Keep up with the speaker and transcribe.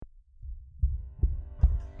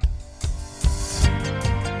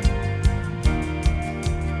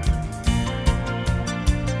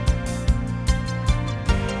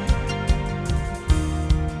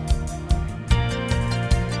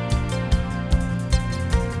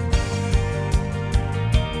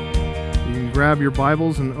grab your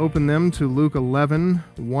Bibles and open them to Luke 11,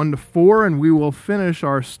 1-4, and we will finish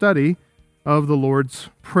our study of the Lord's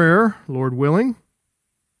Prayer, Lord willing.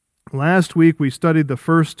 Last week we studied the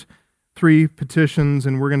first three petitions,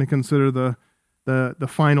 and we're going to consider the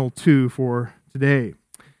final two for today.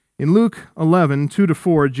 In Luke 11,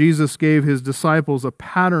 2-4, Jesus gave his disciples a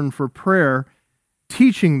pattern for prayer,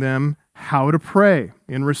 teaching them how to pray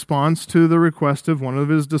in response to the request of one of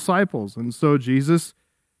his disciples. And so Jesus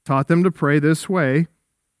taught them to pray this way: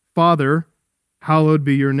 Father, hallowed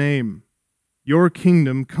be your name. Your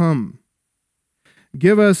kingdom come.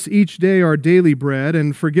 Give us each day our daily bread,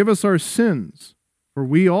 and forgive us our sins, for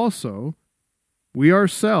we ourselves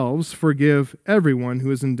forgive everyone who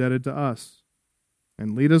is indebted to us.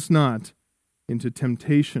 And lead us not into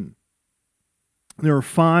temptation. There are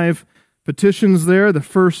 5 petitions there. The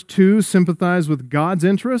first 2 sympathize with God's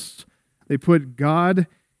interests. They put God's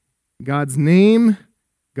name,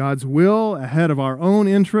 God's will ahead of our own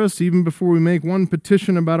interests, even before we make one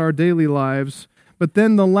petition about our daily lives. But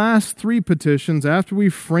then the last 3 petitions, after we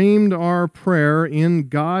framed our prayer in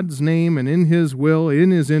God's name and in His will,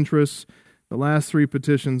 in His interests, the last 3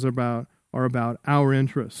 petitions are about our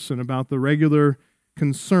interests and about the regular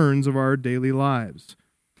concerns of our daily lives.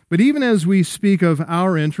 But even as we speak of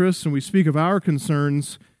our interests and we speak of our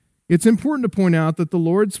concerns, it's important to point out that the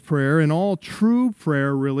Lord's Prayer, and all true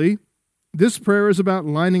prayer really, this prayer is about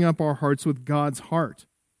lining up our hearts with God's heart.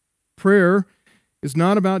 Prayer is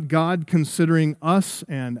not about God considering us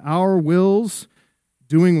and our wills,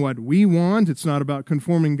 doing what we want. It's not about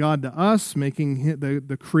conforming God to us, making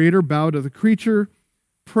the Creator bow to the creature.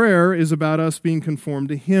 Prayer is about us being conformed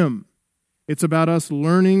to Him. It's about us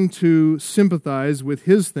learning to sympathize with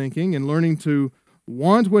His thinking and learning to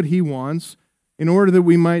want what He wants in order that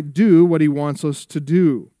we might do what He wants us to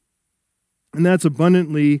do. And that's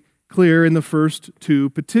abundantly clear in the first 2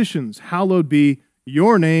 petitions. Hallowed be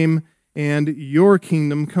your name, and your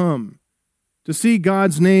kingdom come. To see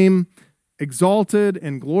God's name exalted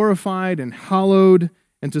and glorified and hallowed,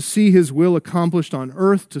 and to see His will accomplished on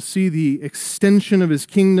earth, to see the extension of His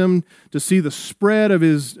kingdom, to see the spread of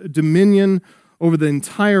His dominion over the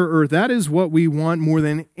entire earth, that is what we want more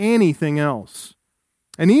than anything else.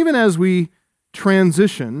 And even as we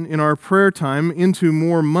transition in our prayer time into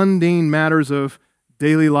more mundane matters of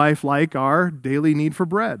daily life, like our daily need for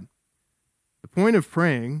bread, the point of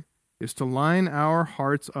praying is to line our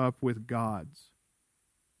hearts up with God's.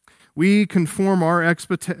 We conform our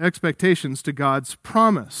expectations to God's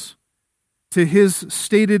promise, to His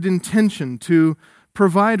stated intention to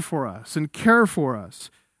provide for us and care for us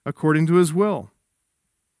according to His will.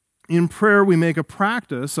 In prayer, we make a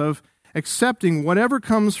practice of accepting whatever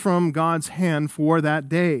comes from God's hand for that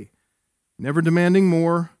day, never demanding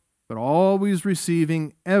more, but always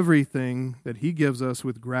receiving everything that He gives us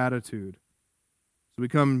with gratitude. So we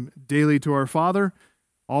come daily to our Father,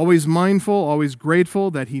 always mindful, always grateful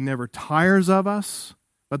that He never tires of us,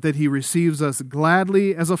 but that He receives us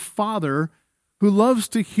gladly as a father who loves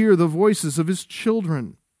to hear the voices of his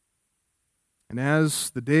children. And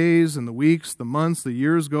as the days and the weeks, the months, the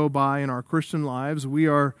years go by in our Christian lives, we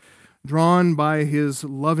are drawn by His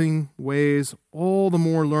loving ways, all the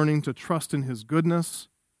more learning to trust in His goodness,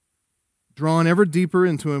 drawn ever deeper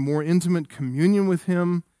into a more intimate communion with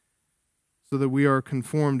Him, so that we are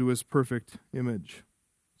conformed to His perfect image.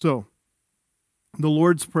 So, the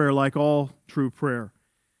Lord's Prayer, like all true prayer,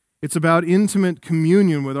 it's about intimate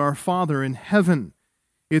communion with our Father in heaven.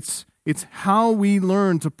 It's how we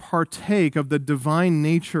learn to partake of the divine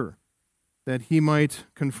nature, that He might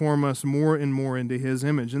conform us more and more into His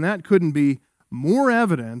image. And that couldn't be more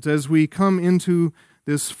evident as we come into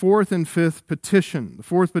this 4th and 5th petition. The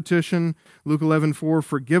 4th petition, Luke 11:4,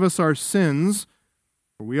 forgive us our sins,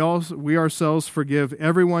 for we ourselves forgive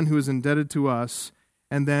everyone who is indebted to us.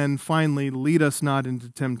 And then finally, lead us not into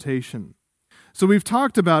temptation. So we've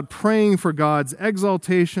talked about praying for God's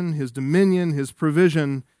exaltation, His dominion, His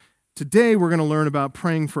provision. Today we're going to learn about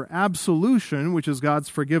praying for absolution, which is God's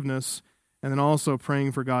forgiveness, and then also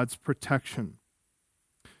praying for God's protection.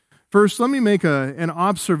 First, let me make an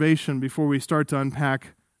observation before we start to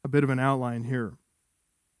unpack a bit of an outline here.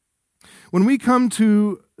 When we come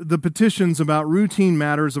to the petitions about routine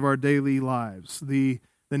matters of our daily lives, the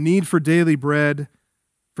need for daily bread,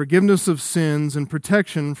 forgiveness of sins, and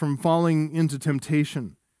protection from falling into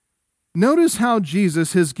temptation, notice how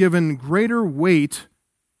Jesus has given greater weight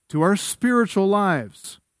to our spiritual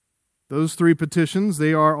lives. Those 3 petitions,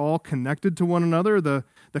 they are all connected to one another. The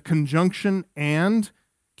conjunction "and"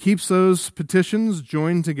 keeps those petitions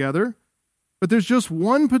joined together. But there's just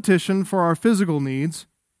one petition for our physical needs.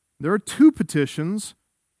 There are 2 petitions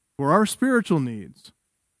for our spiritual needs.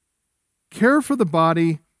 Care for the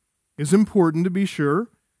body is important, to be sure.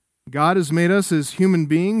 God has made us as human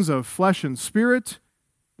beings of flesh and spirit.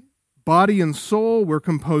 Body and soul, we're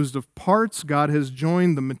composed of parts. God has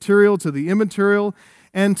joined the material to the immaterial,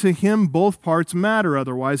 and to Him both parts matter.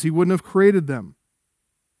 Otherwise, He wouldn't have created them.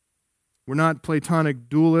 We're not Platonic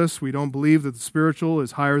dualists. We don't believe that the spiritual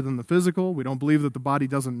is higher than the physical. We don't believe that the body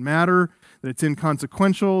doesn't matter, that it's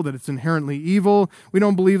inconsequential, that it's inherently evil. We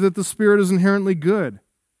don't believe that the spirit is inherently good.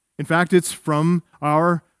 In fact, it's from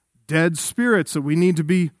our dead spirits that we need to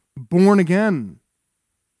be born again.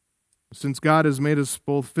 Since God has made us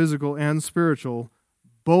both physical and spiritual,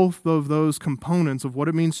 both of those components of what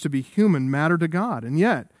it means to be human matter to God. And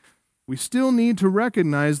yet, we still need to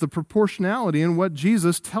recognize the proportionality in what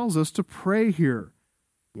Jesus tells us to pray here.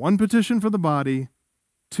 1 petition for the body,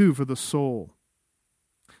 2 for the soul.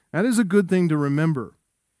 That is a good thing to remember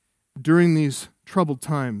during these troubled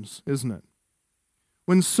times, isn't it?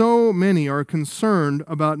 When so many are concerned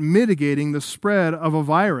about mitigating the spread of a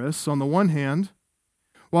virus on the one hand,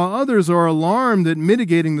 while others are alarmed that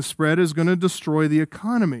mitigating the spread is going to destroy the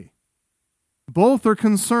economy. Both are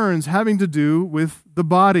concerns having to do with the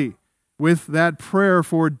body, with that prayer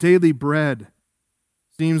for daily bread.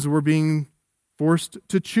 Seems we're being forced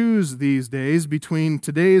to choose these days between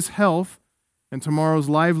today's health and tomorrow's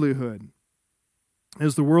livelihood.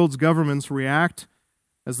 As the world's governments react,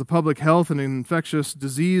 as the public health and infectious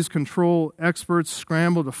disease control experts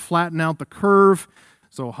scramble to flatten out the curve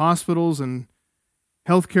so hospitals and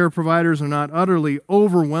healthcare providers are not utterly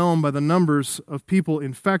overwhelmed by the numbers of people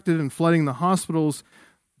infected and flooding the hospitals,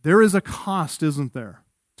 there is a cost, isn't there,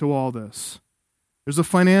 to all this? There's a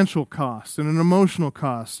financial cost and an emotional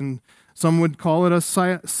cost, and some would call it a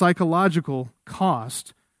psychological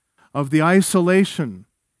cost of the isolation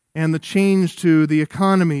and the change to the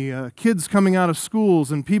economy, kids coming out of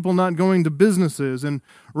schools and people not going to businesses and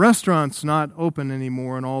restaurants not open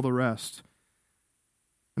anymore and all the rest.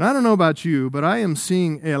 And I don't know about you, but I am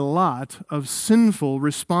seeing a lot of sinful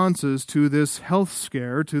responses to this health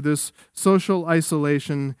scare, to this social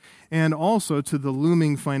isolation, and also to the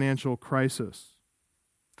looming financial crisis.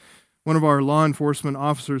 One of our law enforcement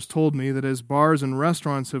officers told me that as bars and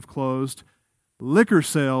restaurants have closed, liquor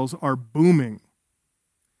sales are booming.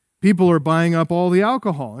 People are buying up all the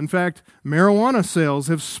alcohol. In fact, marijuana sales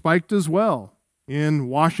have spiked as well in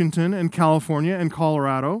Washington and California and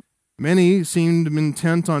Colorado. Many seemed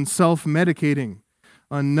intent on self-medicating,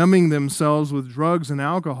 on numbing themselves with drugs and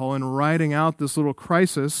alcohol and riding out this little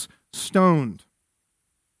crisis stoned.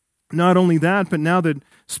 Not only that, but now that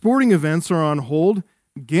sporting events are on hold,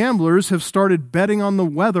 gamblers have started betting on the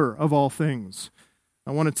weather of all things.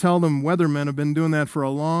 I want to tell them weathermen have been doing that for a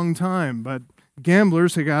long time, but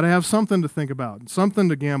gamblers have got to have something to think about, something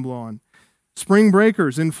to gamble on. Spring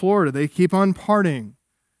breakers in Florida, they keep on partying.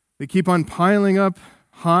 They keep on piling up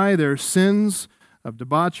high their sins of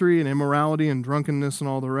debauchery and immorality and drunkenness and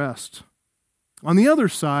all the rest. On the other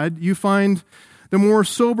side, you find the more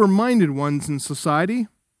sober-minded ones in society,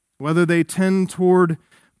 whether they tend toward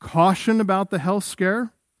caution about the health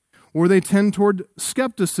scare or they tend toward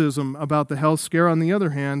skepticism about the health scare. On the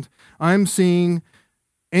other hand, I'm seeing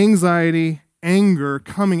anxiety, anger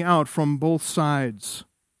coming out from both sides.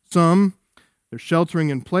 Some, they're sheltering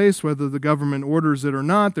in place, whether the government orders it or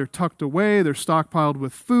not. They're tucked away. They're stockpiled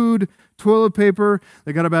with food, toilet paper.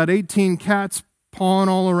 They got about 18 cats pawing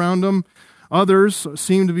all around them. Others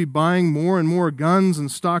seem to be buying more and more guns and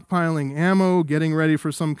stockpiling ammo, getting ready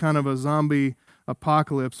for some kind of a zombie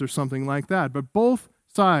apocalypse or something like that. But both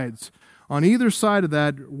sides, on either side of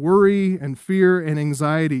that worry and fear and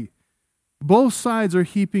anxiety, both sides are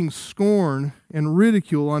heaping scorn and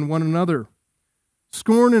ridicule on one another.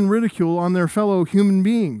 Scorn and ridicule on their fellow human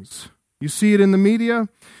beings. You see it in the media,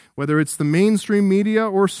 whether it's the mainstream media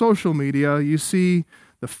or social media, you see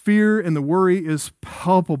the fear and the worry is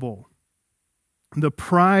palpable. The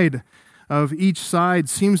pride of each side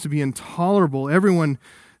seems to be intolerable. Everyone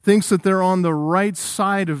thinks that they're on the right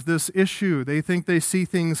side of this issue. They think they see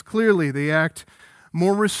things clearly. They act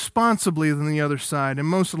more responsibly than the other side and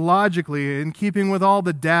most logically in keeping with all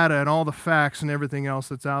the data and all the facts and everything else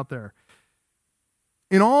that's out there.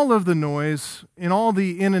 In all of the noise, in all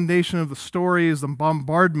the inundation of the stories, the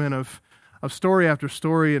bombardment of story after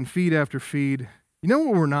story and feed after feed, you know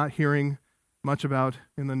what we're not hearing much about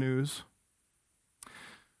in the news?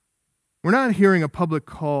 We're not hearing a public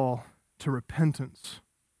call to repentance.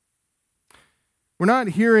 We're not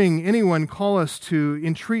hearing anyone call us to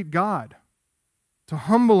entreat God, to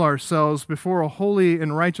humble ourselves before a holy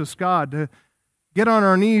and righteous God, to get on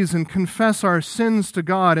our knees and confess our sins to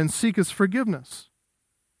God and seek His forgiveness.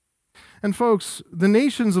 And folks, the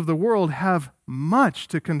nations of the world have much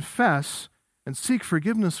to confess and seek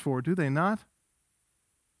forgiveness for, do they not?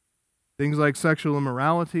 Things like sexual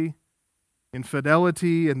immorality,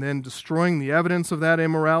 infidelity, and then destroying the evidence of that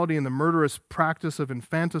immorality and the murderous practice of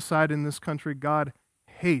infanticide in this country. God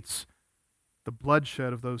hates the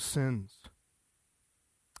bloodshed of those sins.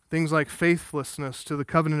 Things like faithlessness to the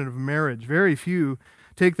covenant of marriage. Very few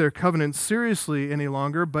take their covenant seriously any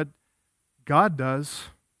longer, but God does.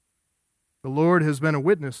 The Lord has been a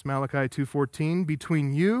witness, Malachi 2:14,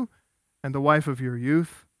 between you and the wife of your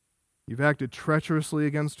youth. You've acted treacherously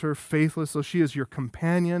against her, faithless, so she is your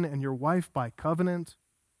companion and your wife by covenant.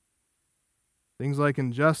 Things like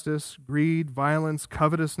injustice, greed, violence,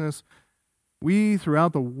 covetousness. We,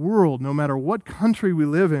 throughout the world, no matter what country we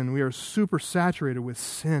live in, we are super saturated with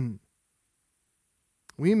sin.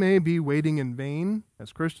 We may be waiting in vain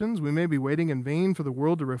as Christians. We may be waiting in vain for the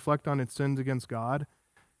world to reflect on its sins against God.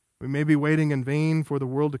 We may be waiting in vain for the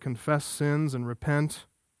world to confess sins and repent,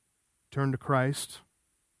 turn to Christ.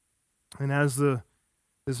 And as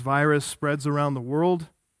this virus spreads around the world,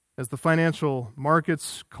 as the financial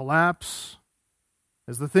markets collapse,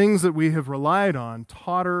 as the things that we have relied on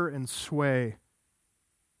totter and sway, it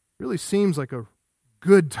really seems like a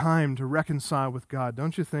good time to reconcile with God,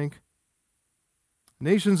 don't you think?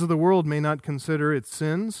 Nations of the world may not consider its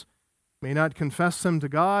sins, may not confess them to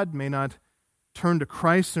God, may not turn to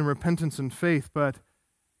Christ in repentance and faith, but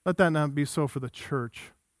let that not be so for the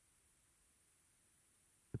church.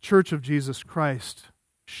 The church of Jesus Christ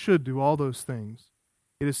should do all those things.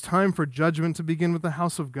 It is time for judgment to begin with the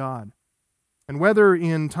house of God. And whether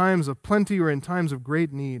in times of plenty or in times of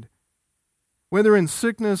great need, whether in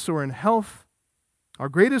sickness or in health, our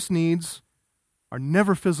greatest needs are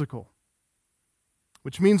never physical,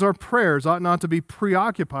 which means our prayers ought not to be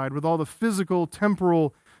preoccupied with all the physical,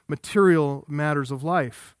 temporal, material matters of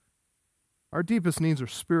life. Our deepest needs are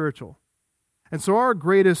spiritual. And so our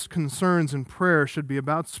greatest concerns in prayer should be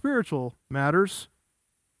about spiritual matters,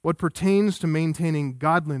 what pertains to maintaining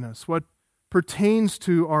godliness, what pertains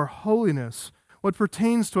to our holiness, what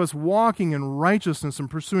pertains to us walking in righteousness and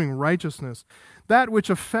pursuing righteousness. That which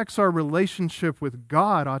affects our relationship with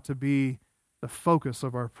God ought to be the focus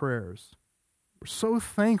of our prayers. We're so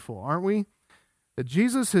thankful, aren't we, that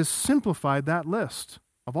Jesus has simplified that list.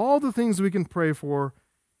 Of all the things we can pray for,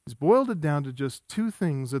 He's boiled it down to just two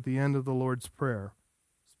things at the end of the Lord's Prayer: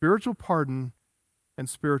 spiritual pardon and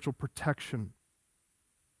spiritual protection.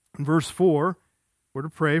 In verse 4, we're to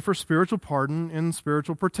pray for spiritual pardon and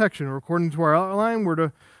spiritual protection. Or according to our outline, we're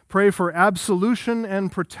to pray for absolution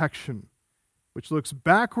and protection, which looks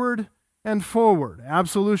backward and forward.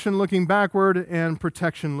 Absolution looking backward and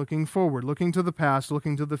protection looking forward, looking to the past,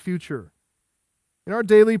 looking to the future. In our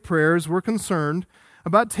daily prayers, we're concerned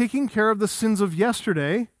about taking care of the sins of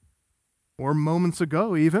yesterday, or moments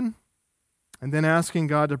ago even, and then asking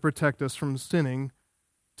God to protect us from sinning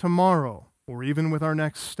tomorrow, or even with our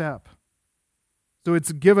next step. So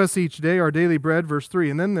it's give us each day our daily bread, verse 3,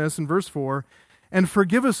 and then this in verse 4, and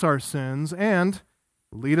forgive us our sins, and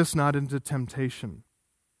lead us not into temptation.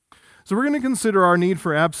 So we're going to consider our need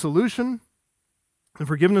for absolution, the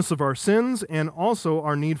forgiveness of our sins, and also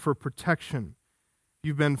our need for protection.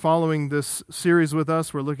 You've been following this series with us.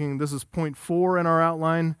 This is point 4 in our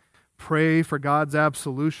outline, pray for God's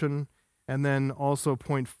absolution. And then also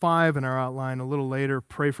point 5 in our outline a little later,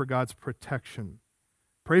 pray for God's protection.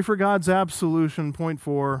 Pray for God's absolution, point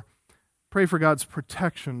 4. Pray for God's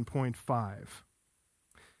protection, point 5.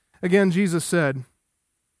 Again, Jesus said,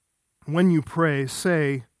 when you pray,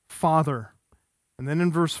 say, Father. And then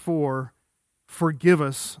in verse 4, forgive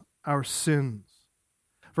us our sins.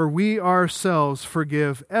 For we ourselves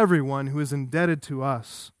forgive everyone who is indebted to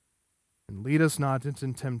us, and lead us not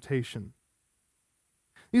into temptation.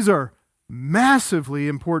 These are massively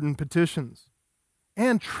important petitions,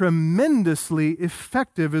 and tremendously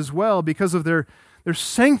effective as well because of their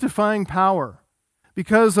sanctifying power,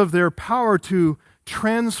 because of their power to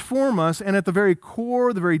transform us, and at the very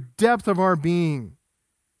core, the very depth of our being.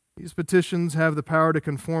 These petitions have the power to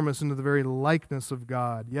conform us into the very likeness of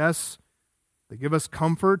God. Yes, they give us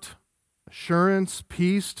comfort, assurance,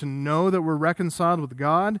 peace to know that we're reconciled with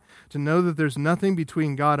God, to know that there's nothing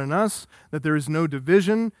between God and us, that there is no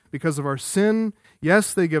division because of our sin.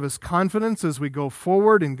 Yes, they give us confidence as we go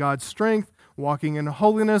forward in God's strength, walking in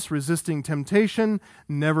holiness, resisting temptation,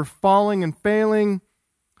 never falling and failing.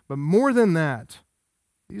 But more than that,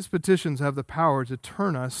 these petitions have the power to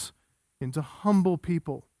turn us into humble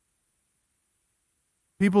people.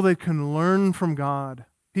 People that can learn from God.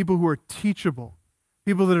 People who are teachable,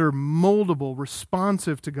 people that are moldable,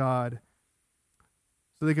 responsive to God,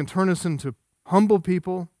 so they can turn us into humble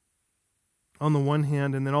people on the one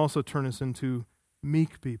hand, and then also turn us into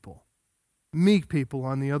meek people. Meek people,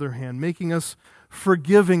 on the other hand, making us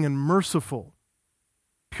forgiving and merciful,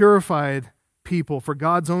 purified people for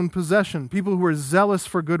God's own possession, people who are zealous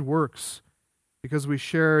for good works, because we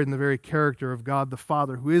share in the very character of God the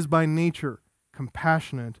Father, who is by nature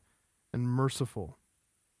compassionate and merciful.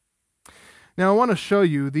 Now, I want to show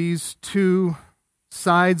you these two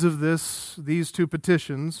sides of this, these two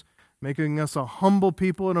petitions, making us a humble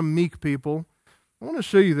people and a meek people. I want to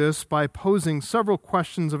show you this by posing several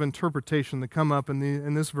questions of interpretation that come up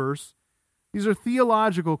in this verse. These are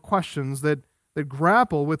theological questions that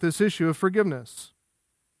grapple with this issue of forgiveness.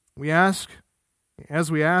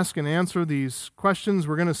 As we ask and answer these questions,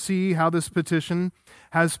 we're going to see how this petition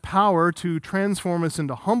has power to transform us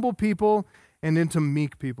into humble people and into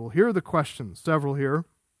meek people. Here are the questions, several here.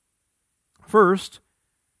 First,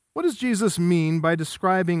 what does Jesus mean by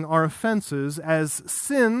describing our offenses as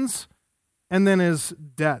sins and then as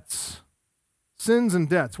debts? Sins and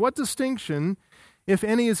debts. What distinction, if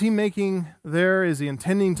any, is he making there? Is he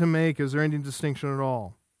intending to make? Is there any distinction at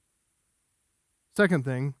all?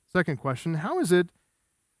 Second question, how is it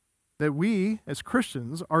that we, as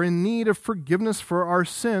Christians, are in need of forgiveness for our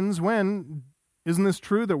sins when, isn't this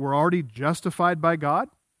true, that we're already justified by God?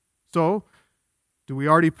 So, do we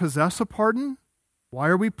already possess a pardon? Why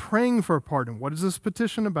are we praying for a pardon? What is this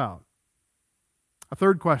petition about? A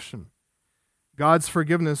third question, God's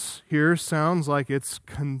forgiveness here sounds like it's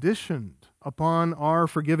conditioned upon our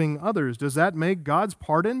forgiving others. Does that make God's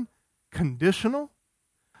pardon conditional?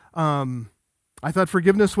 I thought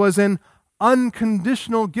forgiveness was an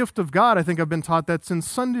unconditional gift of God. I think I've been taught that since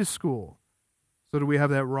Sunday school. So do we have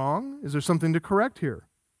that wrong? Is there something to correct here?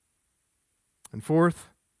 And fourth,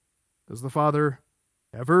 does the Father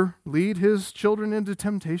ever lead his children into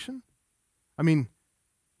temptation? I mean,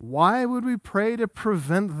 why would we pray to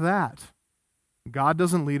prevent that? God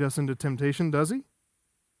doesn't lead us into temptation, does he?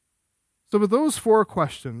 So with those four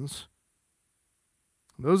questions,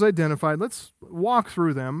 those identified, let's walk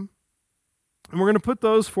through them. And we're going to put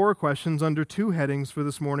those four questions under two headings for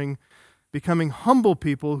this morning: becoming humble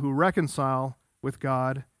people who reconcile with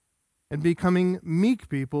God, and becoming meek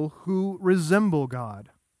people who resemble God.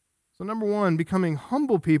 So number one, becoming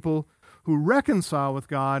humble people who reconcile with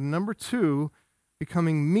God. And number two,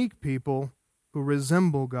 becoming meek people who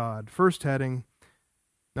resemble God. First heading,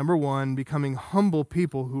 number one, becoming humble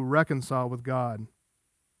people who reconcile with God.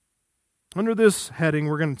 Under this heading,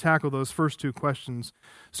 we're going to tackle those first two questions,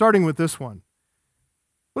 starting with this one.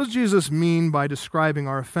 What does Jesus mean by describing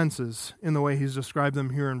our offenses in the way he's described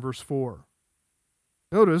them here in verse 4?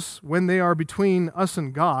 Notice, when they are between us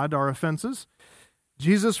and God, our offenses,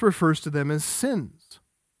 Jesus refers to them as sins.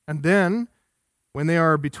 And then, when they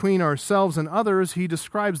are between ourselves and others, he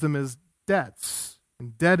describes them as debts,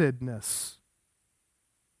 indebtedness.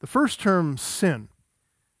 The first term, sin,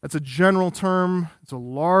 that's a general term. It's a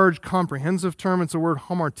large, comprehensive term. It's the word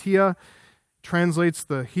hamartia. Translates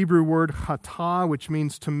the Hebrew word chata, which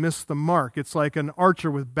means to miss the mark. It's like an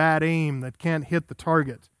archer with bad aim that can't hit the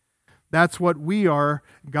target. That's what we are.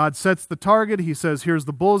 God sets the target. He says, here's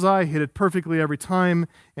the bullseye, hit it perfectly every time,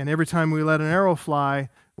 and every time we let an arrow fly,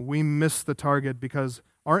 we miss the target because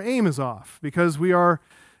our aim is off, because we are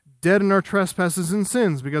dead in our trespasses and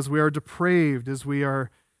sins, because we are depraved, as we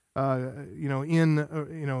are have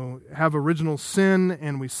original sin,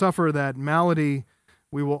 and we suffer that malady.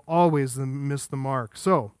 We will always miss the mark.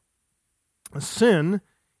 So, a sin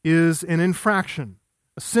is an infraction.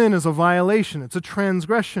 A sin is a violation. It's a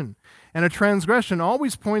transgression. And a transgression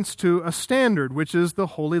always points to a standard, which is the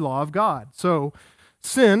holy law of God. So,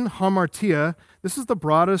 sin, hamartia, this is the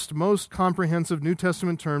broadest, most comprehensive New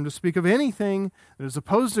Testament term to speak of anything that is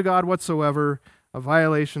opposed to God whatsoever, a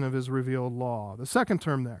violation of his revealed law. The second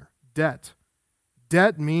term there, debt.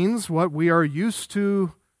 Debt means what we are used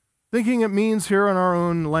to thinking it means here in our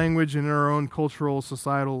own language and in our own cultural,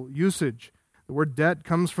 societal usage. The word debt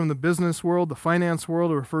comes from the business world, the finance world.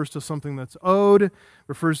 It refers to something that's owed,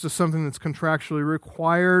 refers to something that's contractually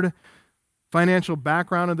required. Financial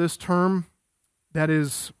background of this term, that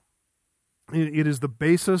is, it is the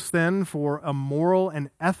basis then for a moral and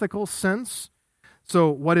ethical sense. So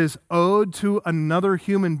what is owed to another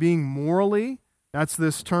human being morally, that's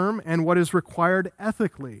this term, and what is required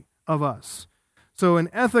ethically of us. So an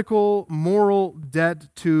ethical, moral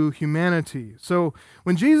debt to humanity. So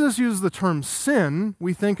when Jesus uses the term sin,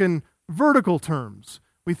 we think in vertical terms.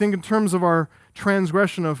 We think in terms of our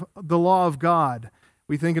transgression of the law of God.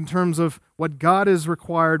 We think in terms of what God has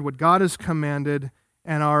required, what God has commanded,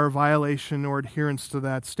 and our violation or adherence to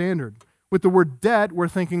that standard. With the word debt, we're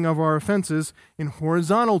thinking of our offenses in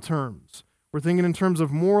horizontal terms. We're thinking in terms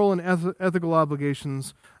of moral and ethical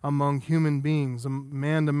obligations among human beings,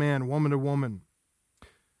 man to man, woman to woman.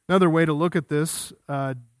 Another way to look at this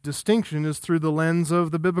distinction is through the lens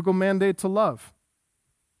of the biblical mandate to love.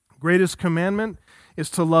 Greatest commandment is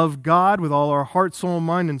to love God with all our heart, soul,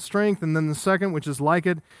 mind, and strength. And then the second, which is like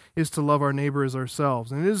it, is to love our neighbor as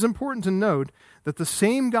ourselves. And it is important to note that the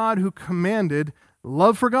same God who commanded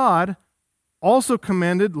love for God also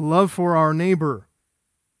commanded love for our neighbor.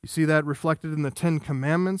 You see that reflected in the Ten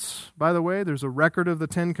Commandments, by the way. There's a record of the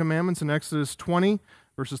Ten Commandments in Exodus 20,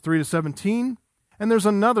 verses 3 to 17. And there's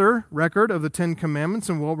another record of the Ten Commandments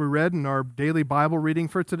in what we read in our daily Bible reading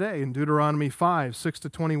for today in Deuteronomy 5, 6 to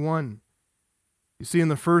 21. You see in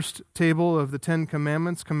the first table of the Ten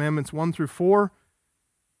Commandments, Commandments 1 through 4,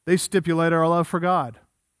 they stipulate our love for God.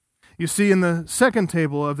 You see in the second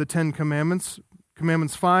table of the Ten Commandments,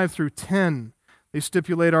 Commandments 5 through 10, they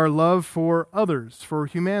stipulate our love for others, for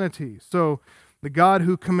humanity. So the God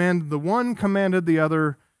who commanded the one commanded the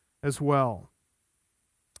other as well.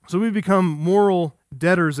 So we become moral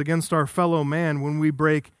debtors against our fellow man when we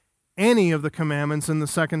break any of the commandments in the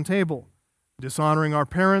second table. Dishonoring our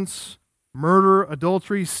parents, murder,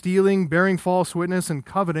 adultery, stealing, bearing false witness, and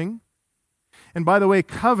coveting. And by the way,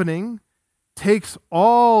 coveting takes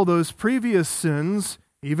all those previous sins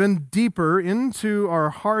even deeper into our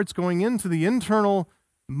hearts, going into the internal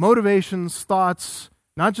motivations, thoughts,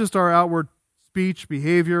 not just our outward speech,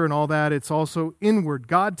 behavior, and all that. It's also inward.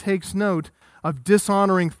 God takes note of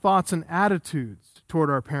dishonoring thoughts and attitudes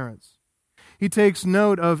toward our parents. He takes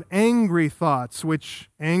note of angry thoughts, which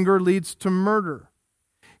anger leads to murder.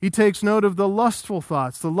 He takes note of the lustful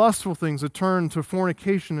thoughts, the lustful things that turn to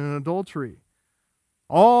fornication and adultery.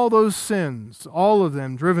 All those sins, all of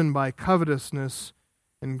them driven by covetousness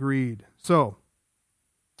and greed. So,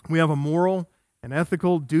 we have a moral and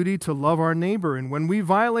ethical duty to love our neighbor. And when we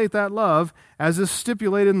violate that love, as is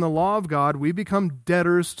stipulated in the law of God, we become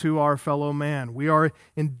debtors to our fellow man. We are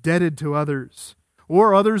indebted to others,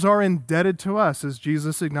 or others are indebted to us, as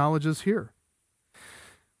Jesus acknowledges here.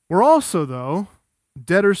 We're also, though,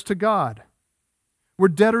 debtors to God. We're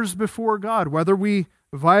debtors before God, whether we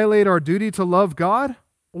violate our duty to love God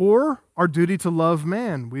or our duty to love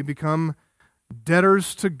man. We become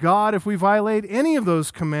debtors to God if we violate any of those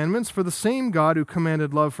commandments, for the same God who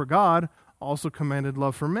commanded love for God also commanded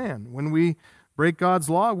love for man. When we break God's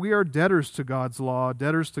law, we are debtors to God's law,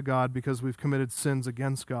 debtors to God because we've committed sins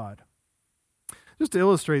against God. Just to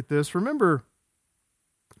illustrate this, remember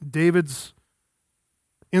David's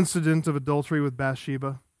incident of adultery with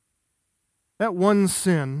Bathsheba? That one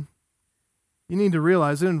sin, you need to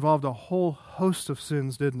realize it involved a whole host of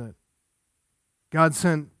sins, didn't it? God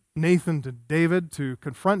sent Nathan to David to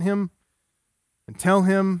confront him and tell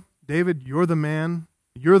him, David, you're the man.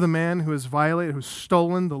 You're the man who has violated, who's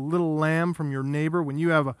stolen the little lamb from your neighbor. When you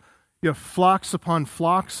have flocks upon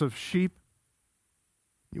flocks of sheep,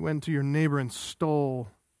 you went to your neighbor and stole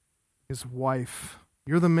his wife.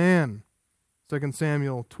 You're the man. 2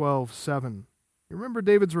 Samuel 12:7. You remember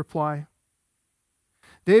David's reply?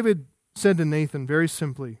 David said to Nathan very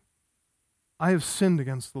simply, I have sinned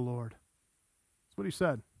against the Lord. That's what he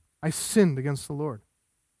said. I sinned against the Lord.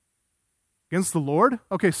 Against the Lord?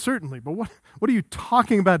 Okay, certainly. But what are you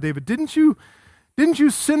talking about, David? Didn't you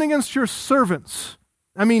sin against your servants?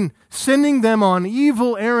 I mean, sending them on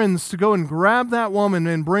evil errands to go and grab that woman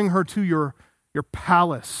and bring her to your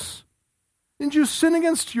palace. Didn't you sin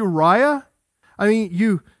against Uriah? I mean,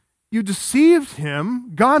 you deceived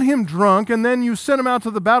him, got him drunk, and then you sent him out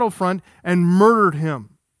to the battlefront and murdered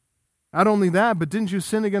him. Not only that, but didn't you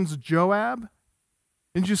sin against Joab?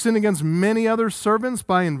 Didn't you sin against many other servants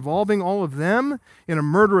by involving all of them in a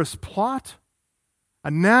murderous plot?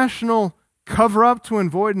 A national cover-up to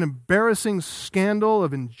avoid an embarrassing scandal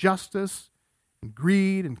of injustice and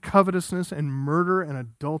greed and covetousness and murder and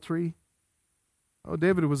adultery? Oh,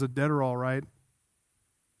 David was a debtor, all right.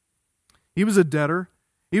 He was a debtor.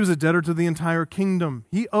 He was a debtor to the entire kingdom.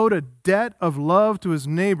 He owed a debt of love to his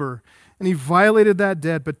neighbor, and he violated that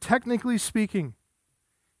debt. But technically speaking,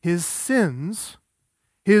 his sins,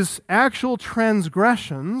 his actual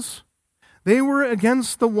transgressions, they were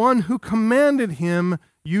against the one who commanded him,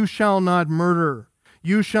 you shall not murder,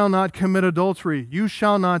 you shall not commit adultery, you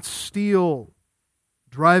shall not steal.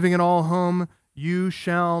 Driving it all home, you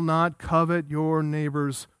shall not covet your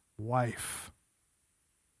neighbor's wife.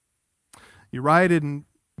 Uriah didn't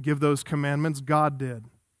give those commandments, God did.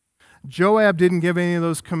 Joab didn't give any of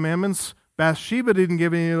those commandments. Bathsheba didn't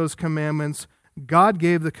give any of those commandments. God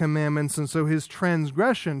gave the commandments, and so his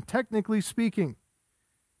transgression, technically speaking,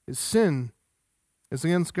 his sin is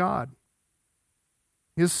against God.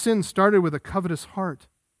 His sin started with a covetous heart.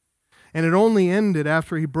 And it only ended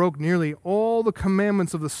after he broke nearly all the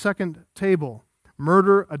commandments of the second table: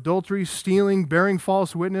 murder, adultery, stealing, bearing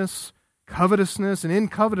false witness, covetousness. And in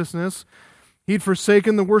covetousness, he'd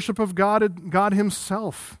forsaken the worship of God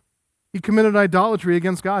himself. He committed idolatry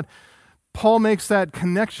against God. Paul makes that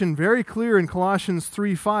connection very clear in Colossians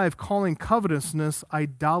 3:5, calling covetousness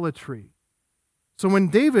idolatry. So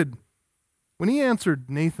when he answered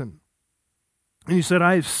Nathan, and he said,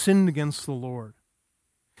 "I have sinned against the Lord,"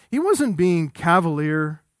 he wasn't being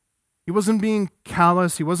cavalier. He wasn't being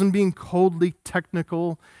callous. He wasn't being coldly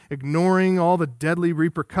technical, ignoring all the deadly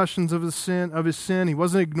repercussions of his sin. He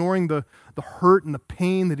wasn't ignoring the hurt and the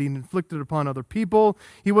pain that he inflicted upon other people.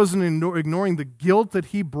 He wasn't ignoring the guilt that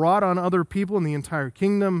he brought on other people in the entire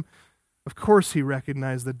kingdom. Of course, he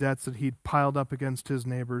recognized the debts that he'd piled up against his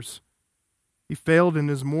neighbors. He failed in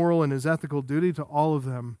his moral and his ethical duty to all of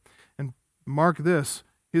them. And mark this,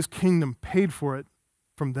 his kingdom paid for it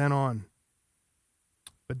from then on.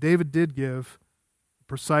 But David did give a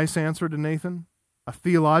precise answer to Nathan, a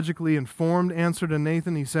theologically informed answer to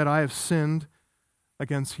Nathan. He said, "I have sinned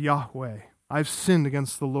against Yahweh. I've sinned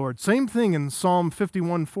against the Lord." Same thing in Psalm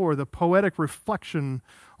 51:4, the poetic reflection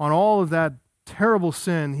on all of that terrible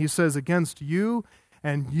sin. He says, "Against you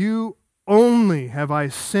and you only have I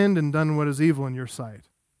sinned and done what is evil in your sight."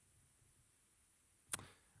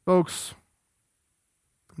 Folks,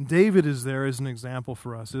 David is there as an example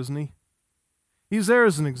for us, isn't he? He's there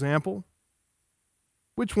as an example.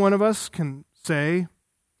 Which one of us can say,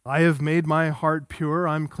 "I have made my heart pure,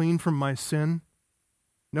 I'm clean from my sin"?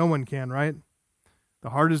 No one can, right? The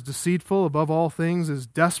heart is deceitful above all things, is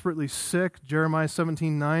desperately sick, Jeremiah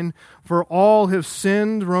 17:9. For all have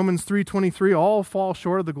sinned, Romans 3:23, all fall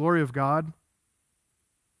short of the glory of God.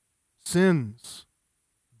 Sins,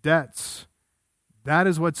 debts, that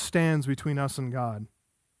is what stands between us and God.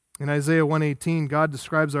 In Isaiah 1:18, God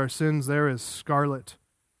describes our sins there as scarlet.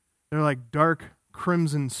 They're like dark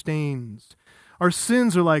crimson stains. Our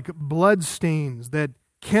sins are like blood stains that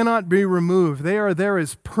cannot be removed. They are there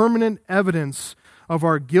as permanent evidence of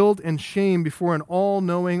our guilt and shame before an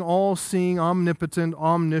all-knowing, all-seeing, omnipotent,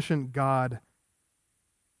 omniscient God.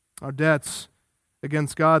 Our debts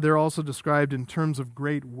against God, they're also described in terms of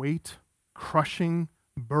great weight, crushing,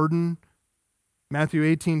 burden. Matthew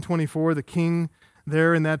 18:24, the king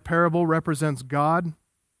there in that parable represents God.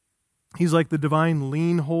 He's like the divine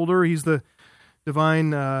lien holder. He's the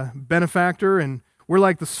divine benefactor, and we're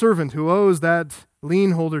like the servant who owes that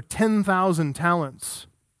lien holder 10,000 talents.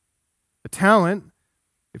 A talent,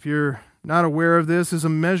 if you're not aware of this, is a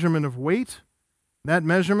measurement of weight. That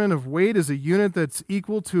measurement of weight is a unit that's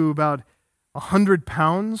equal to about 100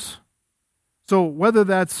 pounds. So whether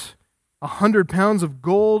that's 100 pounds of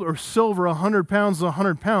gold or silver, 100 pounds is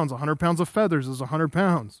 100 pounds. 100 pounds of feathers is 100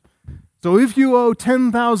 pounds. So if you owe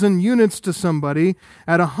 10,000 units to somebody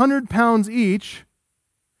at 100 pounds each,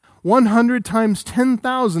 100 times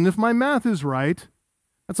 10,000, if my math is right,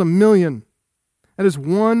 that's 1,000,000. That is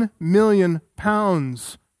 1,000,000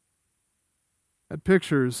 pounds. That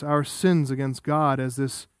pictures our sins against God as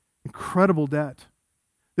this incredible debt,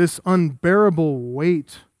 this unbearable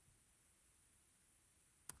weight.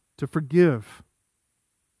 To forgive.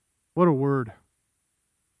 What a word.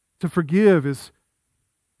 To forgive is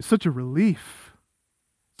such a relief.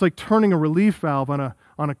 It's like turning a relief valve on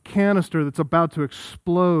a canister that's about to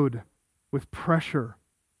explode with pressure.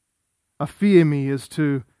 Aphiemi is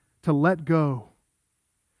to let go.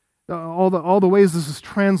 All the ways this is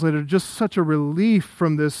translated are just such a relief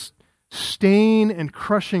from this stain and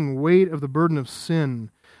crushing weight of the burden of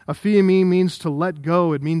sin. Aphiemi means to let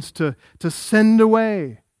go. It means to send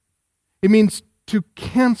away. It means to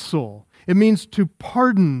cancel. It means to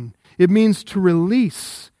pardon. It means to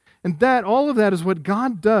release. And all of that is what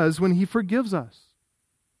God does when He forgives us.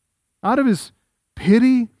 Out of His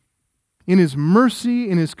pity, in His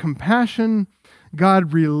mercy, in His compassion,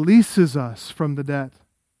 God releases us from the debt.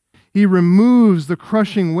 He removes the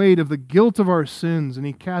crushing weight of the guilt of our sins, and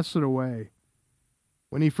He casts it away.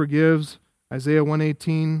 When He forgives, Isaiah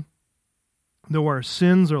 1:18, though our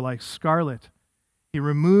sins are like scarlet, He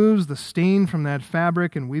removes the stain from that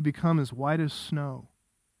fabric, and we become as white as snow.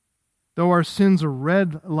 Though our sins are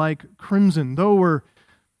red like crimson, though we're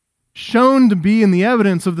shown to be in the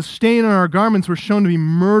evidence of the stain on our garments, we're shown to be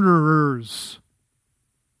murderers.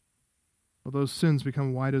 Well, those sins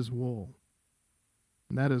become white as wool.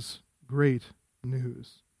 And that is great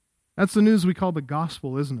news. That's the news we call the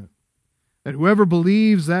gospel, isn't it? That whoever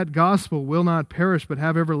believes that gospel will not perish but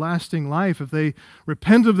have everlasting life if they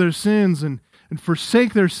repent of their sins and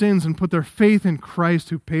forsake their sins and put their faith in Christ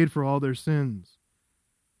who paid for all their sins.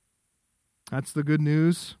 That's the good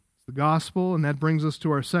news. It's the gospel, and that brings us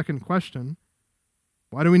to our second question.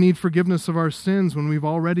 Why do we need forgiveness of our sins when we've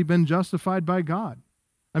already been justified by God?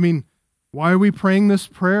 I mean, why are we praying this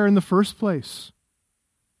prayer in the first place?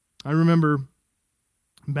 I remember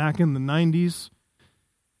back in the 90s,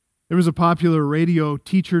 there was a popular radio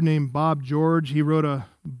teacher named Bob George. He wrote a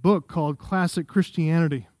book called Classic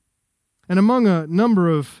Christianity. And among a number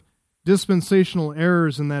of dispensational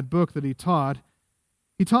errors in that book that he taught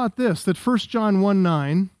this, that 1 John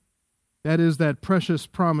 1:9, that is that precious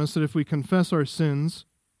promise that if we confess our sins,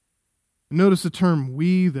 notice the term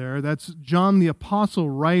we there, that's John the Apostle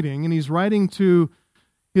writing, and he's writing to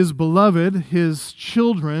his beloved, his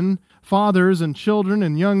children, fathers and children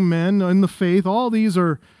and young men in the faith. All these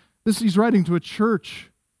are, he's writing to a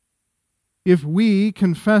church. If we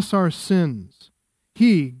confess our sins,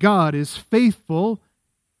 He, God, is faithful,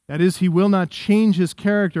 that is, He will not change His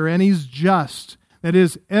character, and He's just, that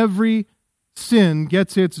is, every sin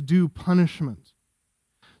gets its due punishment.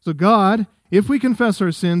 So God, if we confess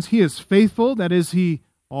our sins, He is faithful, that is, He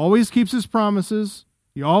always keeps His promises,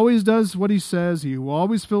 He always does what He says, He will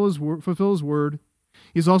always fulfill His word.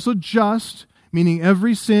 He's also just, meaning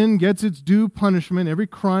every sin gets its due punishment, every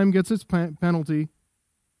crime gets its penalty.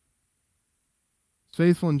 He's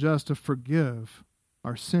faithful and just to forgive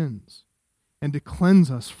our sins and to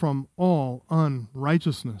cleanse us from all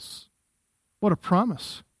unrighteousness. What a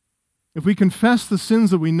promise. If we confess the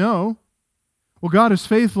sins that we know, well, God is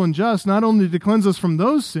faithful and just not only to cleanse us from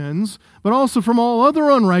those sins, but also from all other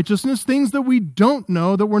unrighteousness, things that we don't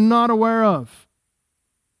know, that we're not aware of.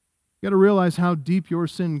 You got to realize how deep your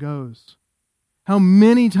sin goes. How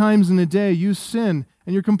many times in a day you sin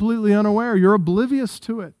and you're completely unaware. You're oblivious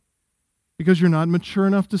to it because you're not mature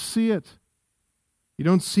enough to see it. You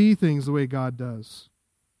don't see things the way God does.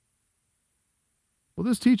 Well,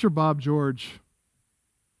 this teacher, Bob George,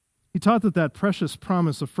 he taught that precious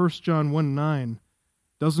promise of 1 John 1:9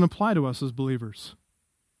 doesn't apply to us as believers.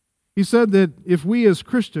 He said that if we as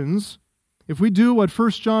Christians, if we do what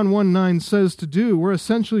 1 John 1:9 says to do, we're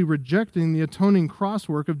essentially rejecting the atoning cross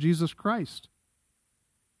work of Jesus Christ.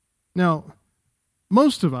 Now,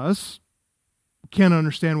 most of us can't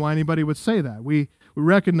understand why anybody would say that. We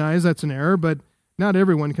recognize that's an error, but not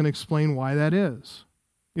everyone can explain why that is.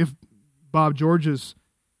 If Bob George is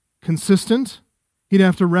consistent, he'd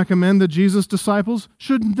have to recommend that Jesus' disciples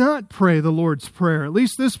should not pray the Lord's Prayer, at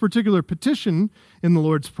least this particular petition in the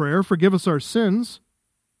Lord's Prayer, forgive us our sins.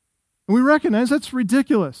 And we recognize that's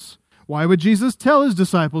ridiculous. Why would Jesus tell His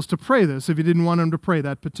disciples to pray this if He didn't want them to pray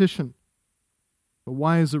that petition? But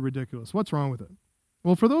why is it ridiculous? What's wrong with it?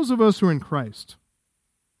 Well, for those of us who are in Christ,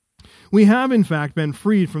 we have in fact been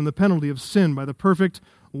freed from the penalty of sin by the perfect,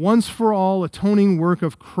 once-for-all atoning work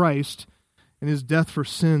of Christ and His death for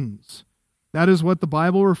sins. That is what the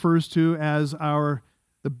Bible refers to as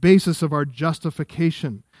the basis of our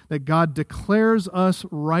justification, that God declares us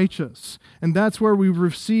righteous. And that's where we've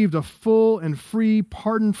received a full and free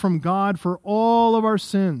pardon from God for all of our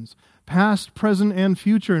sins, past, present, and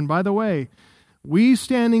future. And by the way, we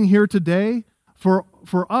standing here today, for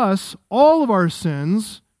us, all of our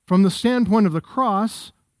sins, from the standpoint of the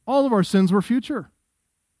cross, all of our sins were future.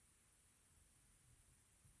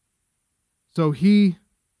 So He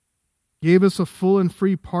gave us a full and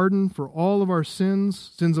free pardon for all of our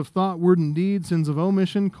sins, sins of thought, word, and deed, sins of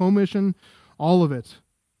omission, commission, all of it.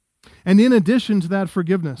 And in addition to that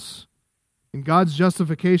forgiveness, in God's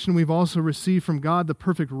justification, we've also received from God the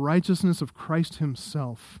perfect righteousness of Christ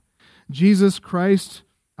Himself. Jesus Christ,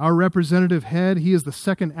 our representative head, He is the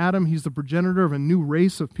second Adam. He's the progenitor of a new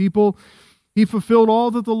race of people. He fulfilled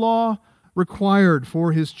all that the law required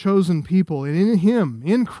for His chosen people. And in Him,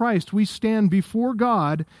 in Christ, we stand before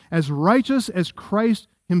God as righteous as Christ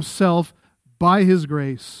Himself by His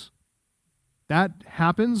grace. That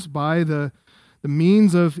happens by the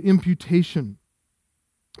means of imputation.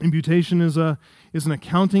 Imputation is an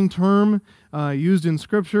accounting term used in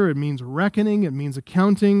Scripture. It means reckoning. It means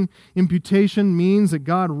accounting. Imputation means that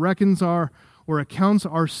God reckons or accounts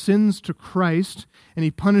our sins to Christ, and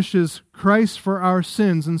He punishes Christ for our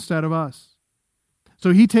sins instead of us.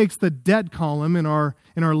 So He takes the debt column in our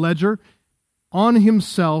ledger on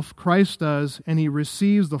Himself, Christ does, and He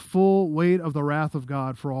receives the full weight of the wrath of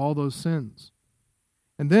God for all those sins.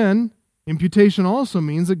 And then, imputation also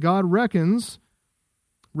means that God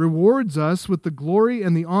rewards us with the glory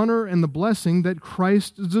and the honor and the blessing that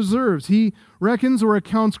Christ deserves. He reckons or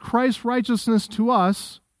accounts Christ's righteousness to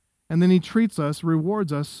us, and then He treats us,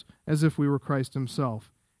 rewards us, as if we were Christ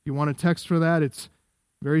Himself. If you want a text for that, it's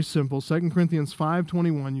very simple. 2 Corinthians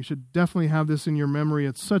 5:21. You should definitely have this in your memory.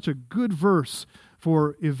 It's such a good verse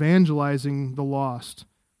for evangelizing the lost.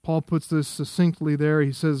 Paul puts this succinctly there.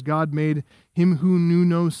 He says, God made him who knew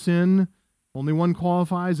no sin. Only one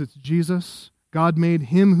qualifies, it's Jesus. God made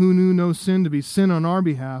him who knew no sin to be sin on our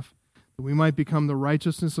behalf, that we might become the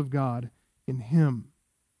righteousness of God in him.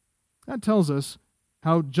 That tells us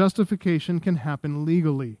how justification can happen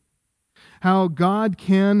legally. How God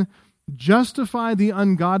can justify the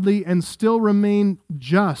ungodly and still remain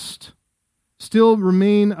just, still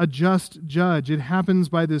remain a just judge. It happens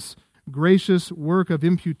by this gracious work of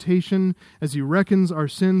imputation as he reckons our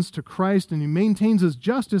sins to Christ, and he maintains his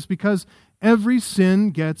justice because every sin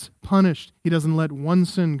gets punished. He doesn't let one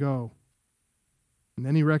sin go. And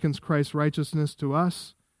then he reckons Christ's righteousness to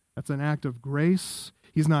us. That's an act of grace.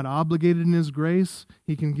 He's not obligated in his grace.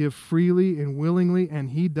 He can give freely and willingly, and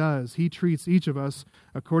he does. He treats each of us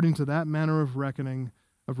according to that manner of reckoning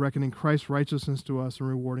Christ's righteousness to us and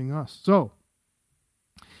rewarding us. So,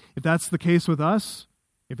 if that's the case with us,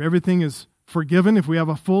 if everything is forgiven, if we have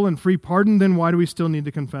a full and free pardon, then why do we still need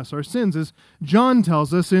to confess our sins? As John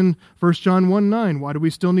tells us in 1 John 1:9, why do we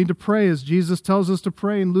still need to pray? As Jesus tells us to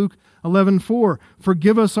pray in Luke 11:4,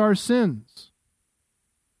 forgive us our sins.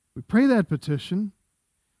 We pray that petition.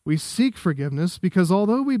 We seek forgiveness because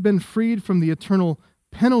although we've been freed from the eternal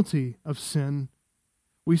penalty of sin,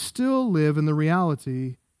 we still live in the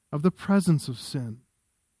reality of the presence of sin.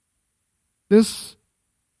 This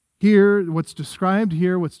here, what's described in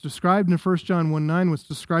 1 John 1:9, what's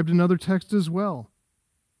described in other texts as well.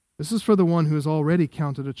 This is for the one who is already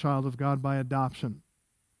counted a child of God by adoption.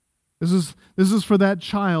 This is for that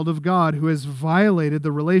child of God who has violated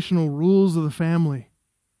the relational rules of the family.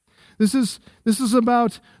 This is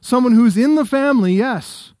about someone who's in the family,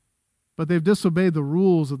 yes, but they've disobeyed the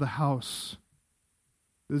rules of the house.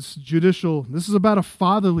 This is about a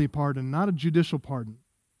fatherly pardon, not a judicial pardon.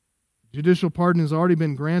 Judicial pardon has already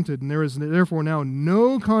been granted, and there is therefore now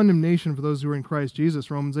no condemnation for those who are in Christ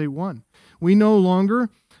Jesus, Romans 8:1. We no longer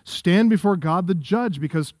stand before God the judge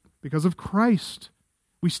because of Christ.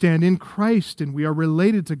 We stand in Christ, and we are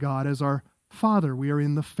related to God as our Father. We are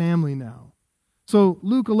in the family now. So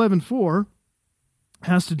Luke 11:4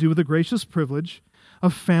 has to do with the gracious privilege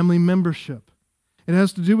of family membership. It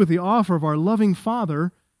has to do with the offer of our loving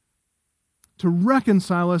Father to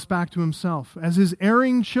reconcile us back to himself. As his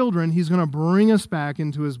erring children, he's going to bring us back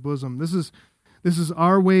into his bosom. This is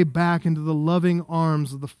our way back into the loving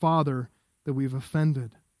arms of the Father that we've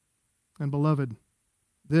offended. And beloved,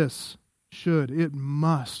 it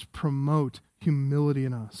must promote humility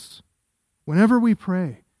in us. Whenever we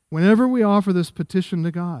pray, whenever we offer this petition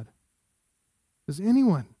to God, does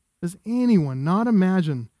anyone not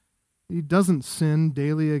imagine that he doesn't sin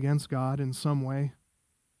daily against God in some way?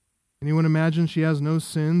 Anyone imagine she has no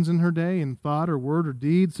sins in her day in thought or word or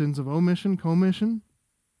deed, sins of omission, commission?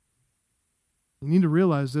 You need to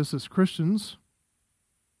realize this as Christians.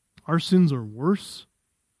 Our sins are worse.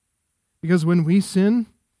 Because when we sin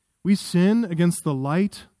against the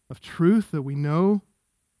light of truth that we know.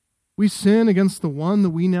 We sin against the one that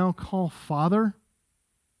we now call Father.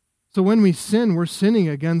 So when we sin, we're sinning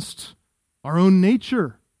against our own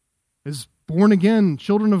nature. As born again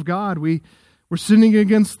children of God, we're sinning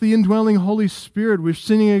against the indwelling Holy Spirit. We're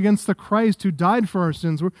sinning against the Christ who died for our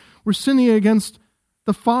sins. We're sinning against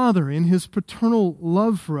the Father in his paternal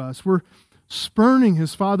love for us. We're spurning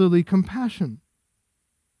his fatherly compassion.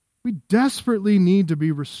 We desperately need to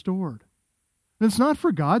be restored. And it's not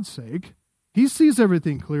for God's sake. He sees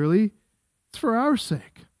everything clearly. It's for our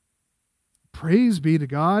sake. Praise be to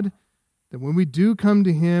God that when we do come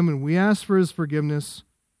to him and we ask for his forgiveness,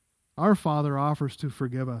 our Father offers to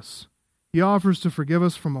forgive us. He offers to forgive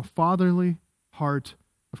us from a fatherly heart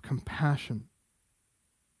of compassion.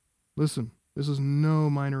 Listen, this is no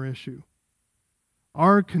minor issue.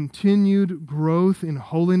 Our continued growth in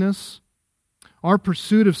holiness, our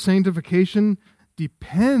pursuit of sanctification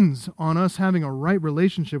depends on us having a right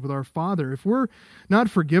relationship with our Father. If we're not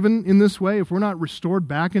forgiven in this way, if we're not restored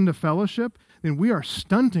back into fellowship, then we are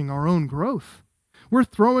stunting our own growth. We're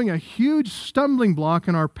throwing a huge stumbling block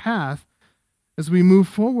in our path as we move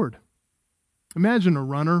forward. Imagine a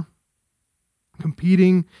runner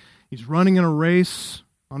competing. He's running in a race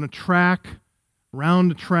on a track,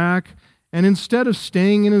 around a track, and instead of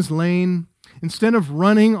staying in his lane, instead of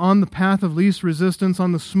running on the path of least resistance,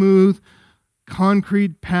 on the smooth,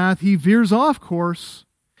 concrete path, he veers off course,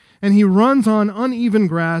 and he runs on uneven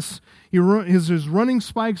grass. His running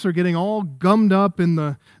spikes are getting all gummed up in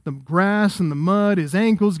the grass and the mud. His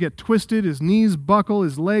ankles get twisted, his knees buckle,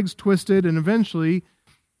 his legs twisted, and eventually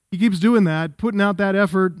he keeps doing that, putting out that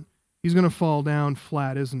effort. He's going to fall down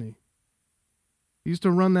flat, isn't he? He's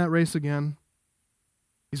to run that race again.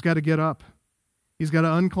 He's got to get up. He's got to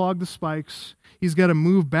unclog the spikes. He's got to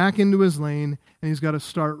move back into his lane, and he's got to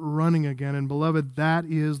start running again. And beloved, that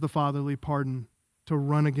is the fatherly pardon, to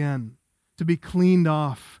run again, to be cleaned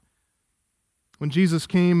off. When Jesus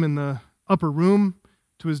came in the upper room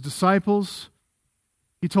to his disciples,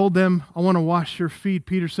 he told them, I want to wash your feet.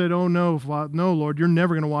 Peter said, oh no, Lord, you're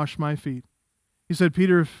never going to wash my feet. He said,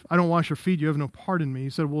 Peter, if I don't wash your feet, you have no part in me.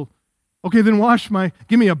 He said, well, okay, then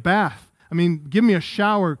give me a bath. Give me a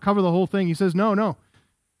shower, cover the whole thing. He says, no.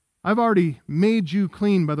 I've already made you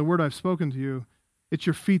clean by the word I've spoken to you. It's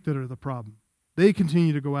your feet that are the problem. They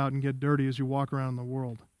continue to go out and get dirty as you walk around the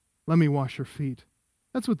world. Let me wash your feet.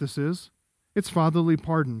 That's what this is. It's fatherly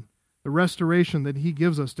pardon, the restoration that he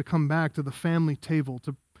gives us to come back to the family table,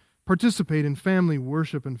 to participate in family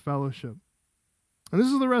worship and fellowship. And this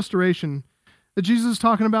is the restoration that Jesus is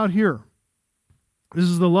talking about here. This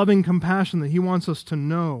is the loving compassion that he wants us to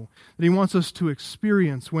know, that he wants us to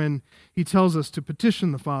experience when he tells us to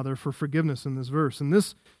petition the Father for forgiveness in this verse. And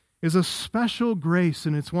this is a special grace,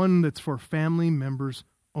 and it's one that's for family members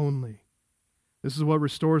only. This is what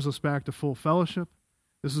restores us back to full fellowship.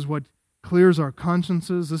 This is what clears our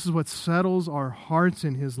consciences. This is what settles our hearts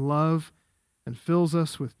in his love and fills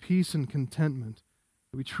us with peace and contentment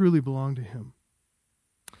that we truly belong to him.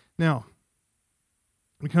 Now,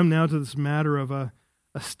 we come now to this matter of a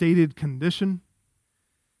stated condition,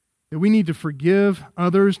 that we need to forgive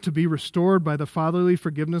others to be restored by the fatherly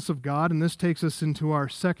forgiveness of God. And this takes us into our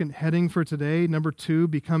second heading for today. Number 2,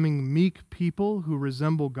 becoming meek people who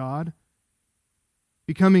resemble God.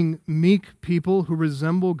 Becoming meek people who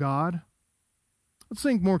resemble God. Let's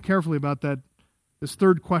think more carefully about this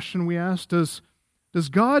third question we asked. Does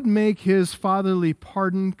God make his fatherly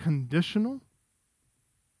pardon conditional?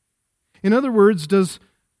 In other words, does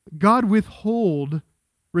God withhold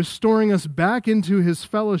restoring us back into his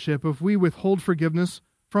fellowship if we withhold forgiveness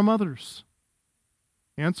from others?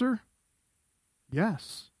 Answer?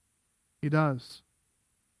 Yes, he does.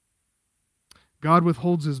 God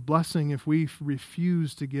withholds his blessing if we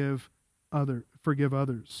refuse to forgive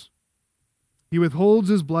others. He withholds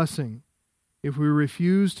his blessing if we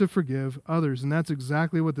refuse to forgive others. And that's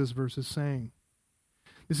exactly what this verse is saying.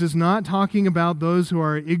 This is not talking about those who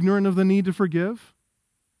are ignorant of the need to forgive.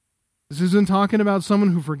 This isn't talking about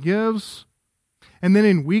someone who forgives and then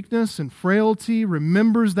in weakness and frailty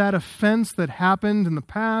remembers that offense that happened in the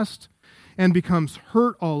past and becomes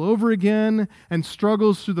hurt all over again and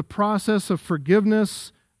struggles through the process of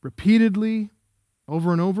forgiveness repeatedly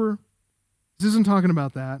over and over. This isn't talking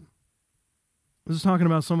about that. This is talking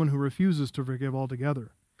about someone who refuses to forgive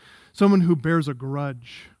altogether. Someone who bears a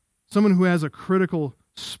grudge. Someone who has a critical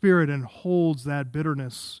spirit and holds that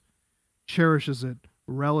bitterness, cherishes it,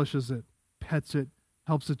 relishes it, pets it,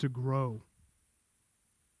 helps it to grow.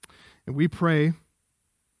 And we pray,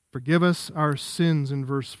 forgive us our sins in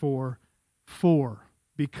verse 4,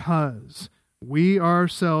 because we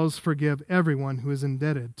ourselves forgive everyone who is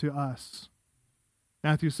indebted to us.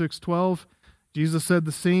 Matthew 6:12, Jesus said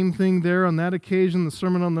the same thing there on that occasion, the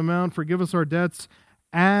Sermon on the Mount, forgive us our debts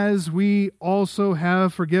as we also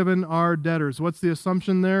have forgiven our debtors. What's the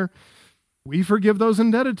assumption there? We forgive those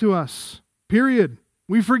indebted to us, period.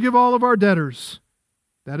 We forgive all of our debtors.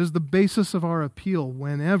 That is the basis of our appeal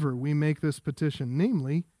whenever we make this petition,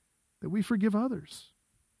 namely, that we forgive others.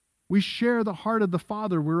 We share the heart of the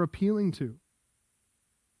Father we're appealing to.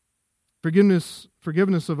 Forgiveness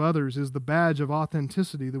of others is the badge of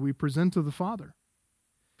authenticity that we present to the Father.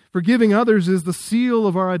 Forgiving others is the seal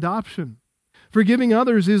of our adoption. Forgiving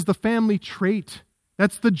others is the family trait.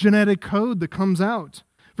 That's the genetic code that comes out.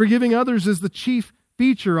 Forgiving others is the chief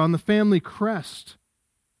feature on the family crest.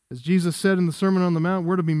 As Jesus said in the Sermon on the Mount,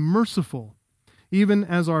 we're to be merciful, even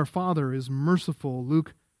as our Father is merciful.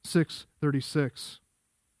 Luke 6:36.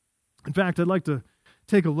 In fact, I'd like to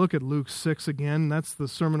take a look at Luke 6 again. That's the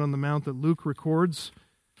Sermon on the Mount that Luke records.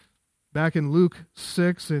 Back in Luke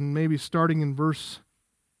 6 and maybe starting in verse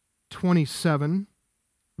 27.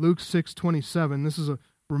 Luke 6:27. This is a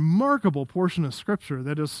remarkable portion of Scripture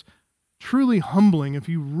that is truly humbling if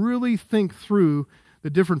you really think through the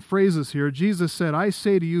different phrases here. Jesus said, I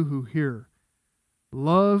say to you who hear,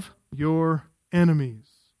 love your enemies.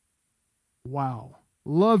 Wow.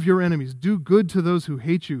 Love your enemies. Do good to those who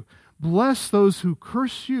hate you. Bless those who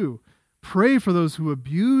curse you. Pray for those who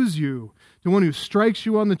abuse you. To one who strikes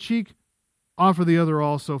you on the cheek, offer the other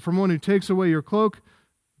also. From one who takes away your cloak,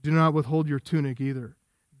 do not withhold your tunic either.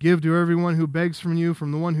 Give to everyone who begs from you.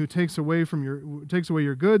 From the one who takes away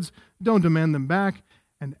your goods, don't demand them back.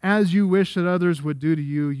 And as you wish that others would do to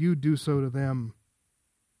you, you do so to them.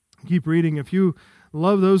 Keep reading. If you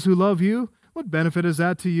love those who love you, what benefit is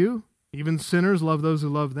that to you? Even sinners love those who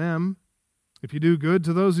love them. If you do good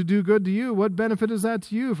to those who do good to you, what benefit is that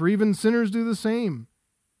to you? For even sinners do the same.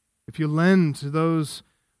 If you lend to those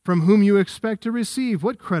from whom you expect to receive,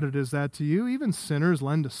 what credit is that to you? Even sinners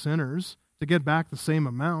lend to sinners to get back the same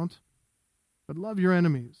amount. But love your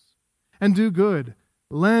enemies and do good.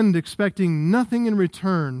 Lend expecting nothing in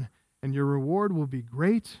return, and your reward will be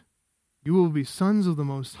great. You will be sons of the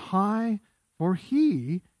Most High, for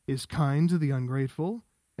He is kind to the ungrateful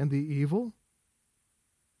and the evil.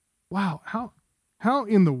 Wow, how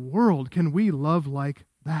in the world can we love like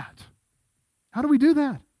that? How do we do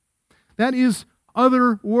that? That is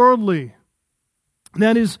otherworldly.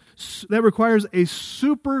 That requires a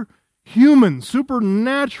superhuman,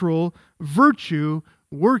 supernatural virtue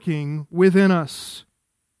working within us.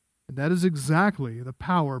 And that is exactly the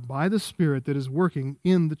power by the Spirit that is working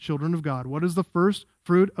in the children of God. What is the first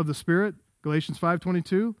fruit of the Spirit? Galatians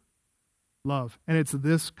 5:22? Love. And it's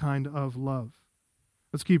this kind of love.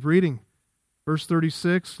 Let's keep reading. Verse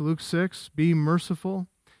 36, Luke 6, be merciful,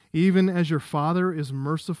 even as your Father is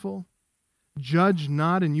merciful. Judge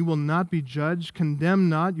not, and you will not be judged. Condemn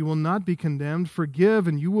not, you will not be condemned. Forgive,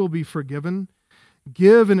 and you will be forgiven.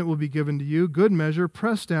 Give, and it will be given to you. Good measure,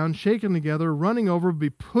 pressed down, shaken together, running over, will be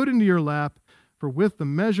put into your lap. For with the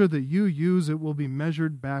measure that you use, it will be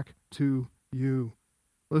measured back to you.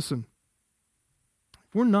 Listen,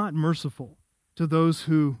 if we're not merciful to those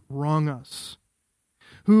who wrong us,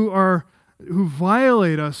 who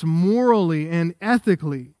violate us morally and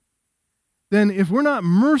ethically, then if we're not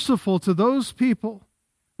merciful to those people,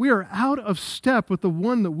 we are out of step with the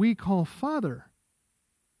one that we call Father.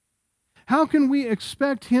 How can we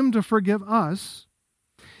expect Him to forgive us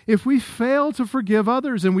if we fail to forgive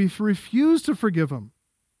others and we refuse to forgive them?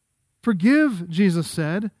 Forgive, Jesus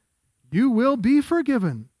said, you will be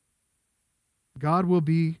forgiven. God will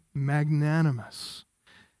be magnanimous.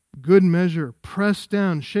 Good measure, pressed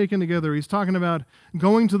down, shaken together. He's talking about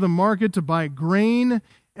going to the market to buy grain,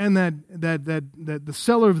 and that the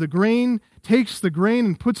seller of the grain takes the grain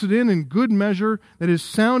and puts it in good measure, that is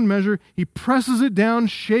sound measure. He presses it down,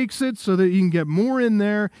 shakes it so that he can get more in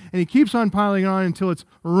there, and he keeps on piling it on until it's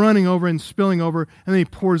running over and spilling over, and then he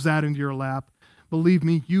pours that into your lap. Believe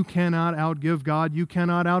me, you cannot outgive God. You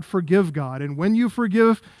cannot outforgive God. And when you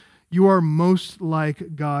forgive, you are most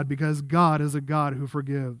like God, because God is a God who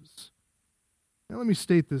forgives. Now let me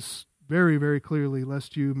state this very, very clearly,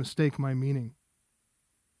 lest you mistake my meaning.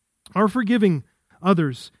 Our forgiving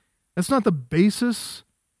others, that's not the basis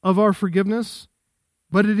of our forgiveness,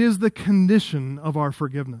 but it is the condition of our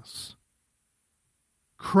forgiveness.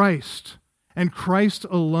 Christ, and Christ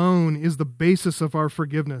alone, is the basis of our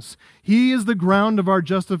forgiveness. He is the ground of our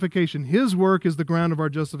justification. His work is the ground of our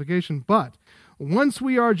justification. But once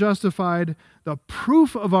we are justified, the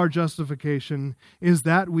proof of our justification is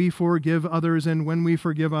that we forgive others, and when we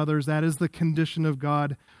forgive others, that is the condition of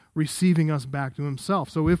God receiving us back to Himself.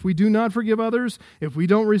 So if we do not forgive others, if we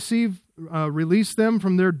don't release them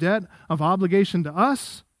from their debt of obligation to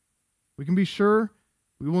us, we can be sure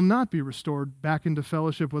we will not be restored back into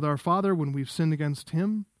fellowship with our Father when we've sinned against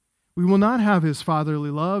Him. We will not have His fatherly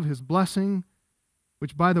love, His blessing,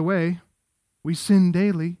 which, by the way, we sin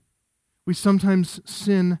daily. We sometimes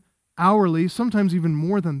sin hourly, sometimes even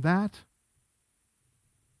more than that.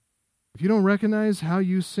 If you don't recognize how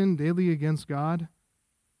you sin daily against God,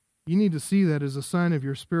 you need to see that as a sign of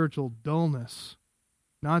your spiritual dullness,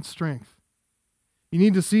 not strength. You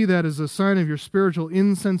need to see that as a sign of your spiritual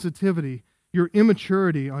insensitivity, your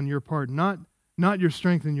immaturity on your part, not your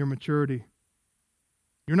strength and your maturity.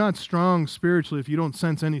 You're not strong spiritually if you don't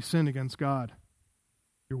sense any sin against God.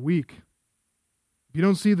 You're weak. If you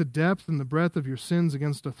don't see the depth and the breadth of your sins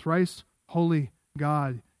against a thrice holy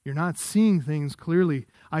God, you're not seeing things clearly.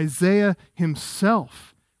 Isaiah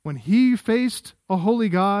himself, when he faced a holy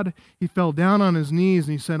God, he fell down on his knees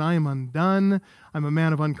and he said, I am undone. I'm a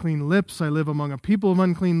man of unclean lips. I live among a people of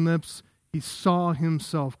unclean lips. He saw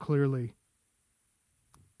himself clearly.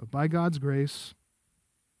 But by God's grace,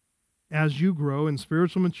 as you grow in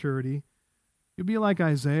spiritual maturity, you'll be like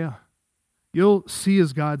Isaiah. You'll see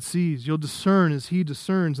as God sees. You'll discern as He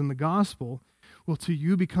discerns. And the gospel will to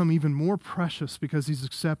you become even more precious because He's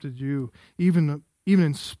accepted you, even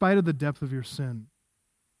in spite of the depth of your sin.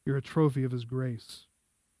 You're a trophy of His grace.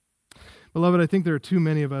 Beloved, I think there are too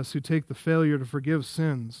many of us who take the failure to forgive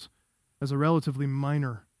sins as a relatively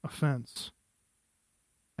minor offense.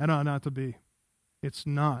 That ought not to be. It's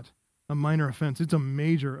not a minor offense. It's a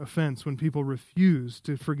major offense when people refuse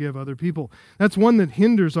to forgive other people. That's one that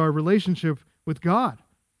hinders our relationship with God.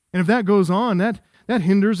 And if that goes on, that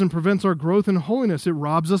hinders and prevents our growth in holiness. It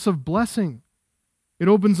robs us of blessing. It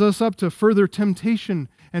opens us up to further temptation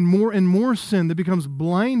and more sin that becomes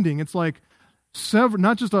blinding. It's like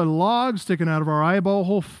not just a log sticking out of our eyeball, a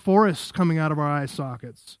whole forest coming out of our eye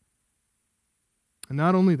sockets. And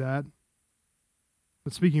not only that,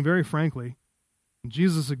 but speaking very frankly,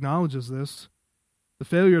 Jesus acknowledges this, the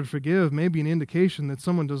failure to forgive may be an indication that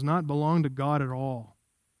someone does not belong to God at all.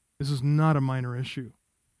 This is not a minor issue.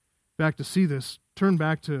 In fact, to see this, turn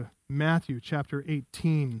back to Matthew chapter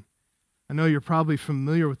 18. I know you're probably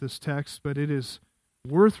familiar with this text, but it is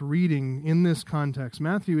worth reading in this context.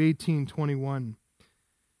 Matthew 18:21.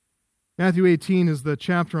 Matthew 18 is the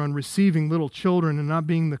chapter on receiving little children and not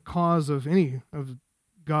being the cause of any of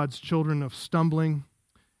God's children of stumbling.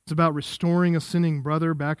 It's about restoring a sinning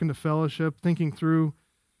brother back into fellowship, thinking through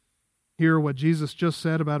here what Jesus just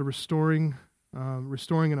said about restoring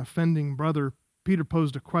an offending brother. Peter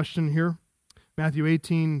posed a question here. Matthew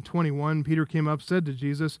 18:21, Peter came up, said to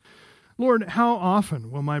Jesus, Lord, how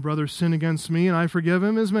often will my brother sin against me and I forgive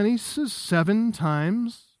him? As many as 7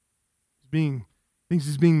 times? Thinks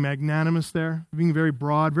he's being magnanimous there, being very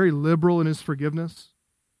broad, very liberal in his forgiveness.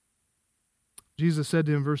 Jesus said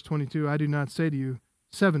to him, verse 22, I do not say to you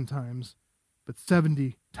 7 times, but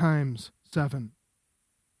 70 times 7.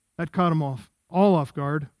 That caught him all off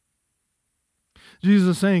guard. Jesus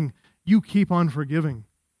is saying, you keep on forgiving.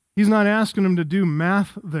 He's not asking him to do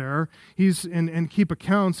math there and keep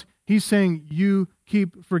accounts. He's saying, you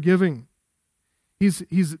keep forgiving.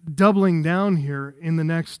 He's doubling down here in the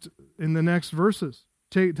next verses.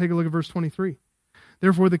 Take a look at verse 23.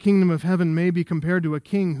 Therefore the kingdom of heaven may be compared to a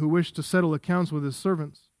king who wished to settle accounts with his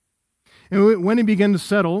servants. And when he began to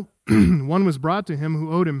settle, one was brought to him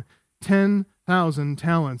who owed him 10,000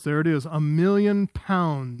 talents. There it is, 1,000,000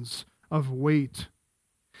 pounds of weight.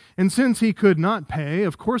 And since he could not pay,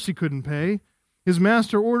 of course he couldn't pay, his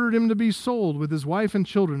master ordered him to be sold with his wife and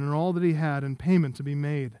children and all that he had, and payment to be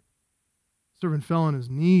made. The servant fell on his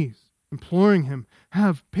knees, imploring him,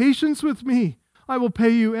 have patience with me. I will pay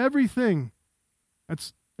you everything.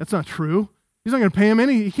 That's not true. He's not going to pay him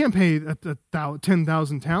any. He can't pay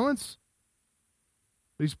 10,000 talents.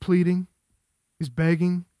 But he's pleading. He's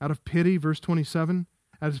begging out of pity. Verse 27,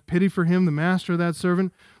 out of pity for him, the master of that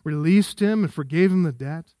servant released him and forgave him the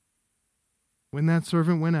debt. When that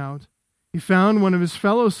servant went out, he found one of his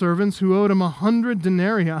fellow servants who owed him 100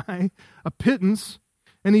 denarii, a pittance,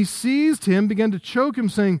 and he seized him, began to choke him,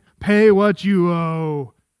 saying, pay what you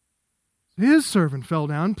owe. His servant fell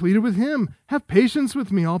down, pleaded with him, have patience with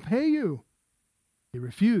me, I'll pay you. He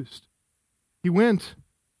refused. He went,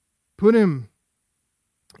 put him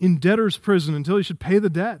in debtor's prison until he should pay the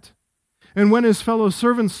debt. And when his fellow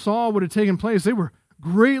servants saw what had taken place, they were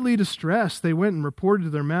greatly distressed. They went and reported to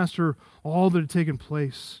their master all that had taken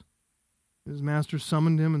place. His master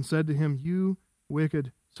summoned him and said to him, you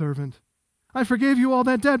wicked servant, I forgave you all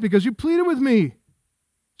that debt because you pleaded with me.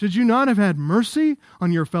 Should you not have had mercy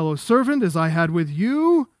on your fellow servant as I had with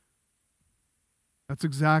you? That's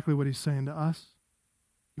exactly what he's saying to us.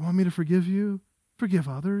 You want me to forgive you? Forgive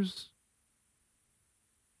others.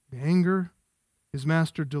 In anger, his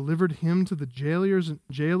master delivered him to the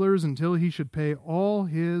jailers until he should pay all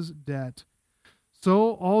his debt.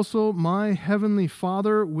 So also my heavenly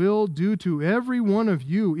Father will do to every one of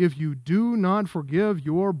you if you do not forgive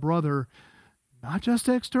your brother, not just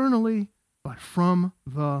externally, but from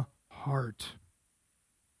the heart.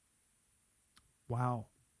 Wow.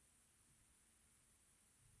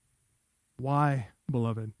 Why,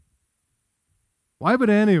 beloved? Why would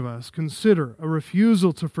any of us consider a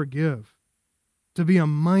refusal to forgive to be a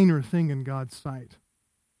minor thing in God's sight?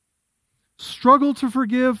 Struggle to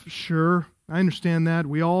forgive? Sure, I understand that.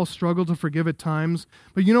 We all struggle to forgive at times.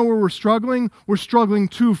 But you know where we're struggling? We're struggling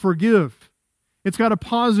to forgive. It's got a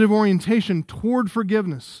positive orientation toward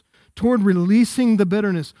forgiveness, toward releasing the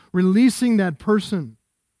bitterness, releasing that person.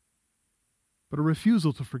 But a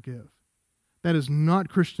refusal to forgive, that is not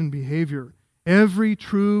Christian behavior. Every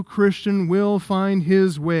true Christian will find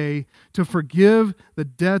his way to forgive the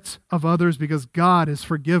debts of others because God has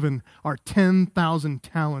forgiven our 10,000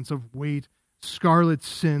 talents of weight, scarlet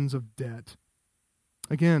sins of debt.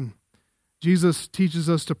 Again, Jesus teaches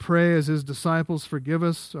us to pray as his disciples, forgive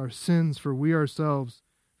us our sins, for we ourselves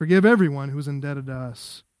forgive everyone who is indebted to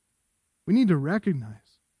us. We need to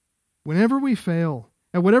recognize whenever we fail,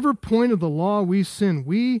 at whatever point of the law we sin,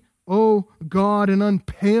 we owe God an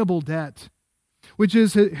unpayable debt, which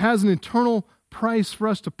has an eternal price for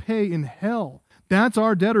us to pay in hell. That's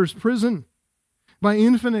our debtor's prison. By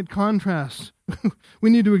infinite contrast, we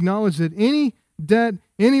need to acknowledge that any debt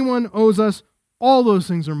anyone owes us, all those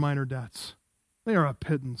things are minor debts. They are a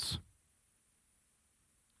pittance.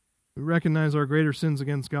 We recognize our greater sins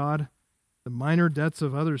against God. The minor debts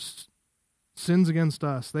of others' sins against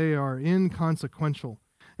us, they are inconsequential.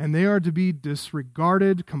 and they are to be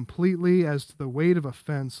disregarded completely as to the weight of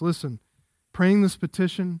offense. Listen, praying this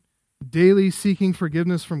petition, daily seeking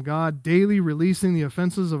forgiveness from God, daily releasing the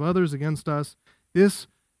offenses of others against us, this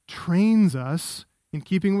trains us, in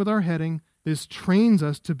keeping with our heading, this trains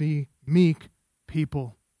us to be meek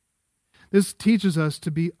people. This teaches us to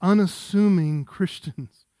be unassuming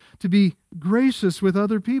Christians, to be gracious with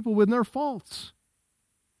other people with their faults.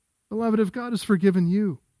 Beloved, if God has forgiven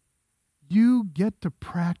you, you get to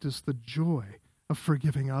practice the joy of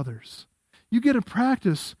forgiving others. You get to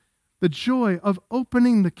practice the joy of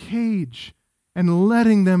opening the cage and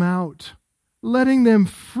letting them out, letting them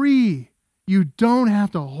free. You don't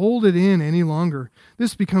have to hold it in any longer.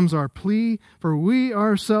 This becomes our plea, for we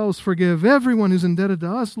ourselves forgive everyone who's indebted to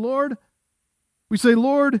us, Lord. We say,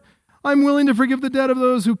 Lord, I'm willing to forgive the debt of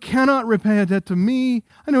those who cannot repay a debt to me.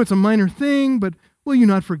 I know it's a minor thing, but will you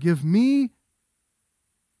not forgive me?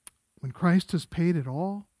 When Christ has paid it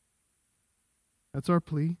all, that's our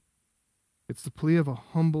plea. It's the plea of a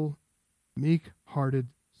humble, meek-hearted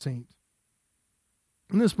saint.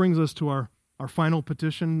 And this brings us to our final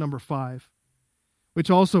petition, number 5, which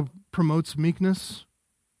also promotes meekness.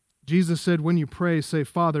 Jesus said, when you pray, say,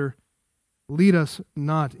 Father, lead us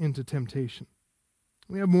not into temptation.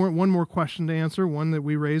 We have one more question to answer, one that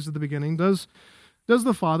we raised at the beginning. Does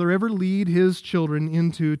the Father ever lead his children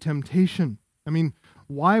into temptation? I mean,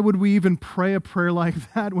 why would we even pray a prayer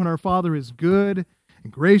like that when our Father is good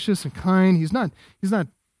and gracious and kind? He's not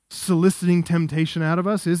soliciting temptation out of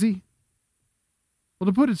us, is he? Well,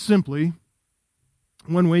 to put it simply,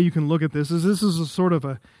 one way you can look at this is a sort of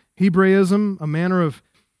a Hebraism,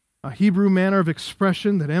 a Hebrew manner of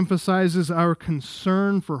expression that emphasizes our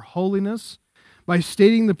concern for holiness by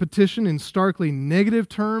stating the petition in starkly negative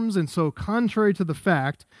terms and so contrary to the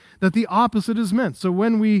fact that the opposite is meant. So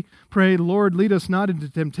when we pray, Lord, lead us not into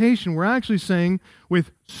temptation, we're actually saying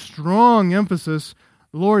with strong emphasis,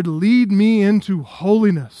 Lord, lead me into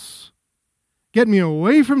holiness. Get me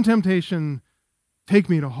away from temptation. Take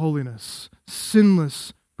me to holiness,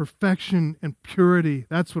 sinless perfection and purity.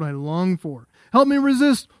 That's what I long for. Help me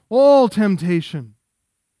resist all temptation.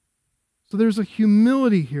 So there's a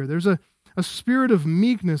humility here. There's a spirit of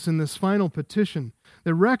meekness in this final petition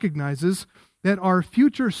that recognizes that our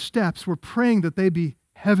future steps, we're praying that they be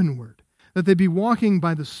heavenward, that they be walking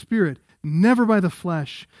by the Spirit, never by the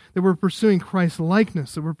flesh, that we're pursuing Christ's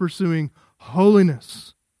likeness, that we're pursuing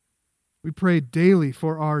holiness. We pray daily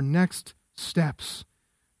for our next steps,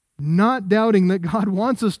 not doubting that God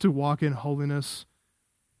wants us to walk in holiness,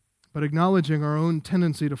 but acknowledging our own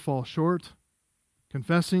tendency to fall short,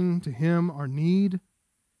 confessing to Him our need,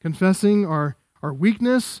 confessing our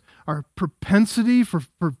weakness, our propensity for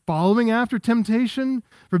following after temptation,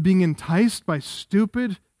 for being enticed by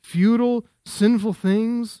stupid, futile, sinful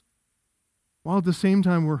things, while at the same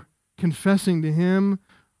time we're confessing to Him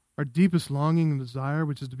our deepest longing and desire,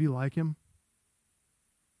 which is to be like Him.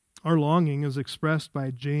 Our longing is expressed by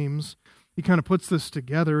James. He kind of puts this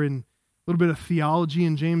together in a little bit of theology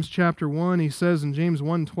in James chapter 1. He says in James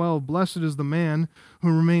 1:12, "Blessed is the man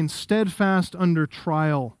who remains steadfast under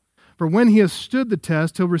trial. For when he has stood the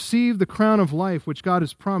test, he'll receive the crown of life which God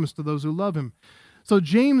has promised to those who love Him." So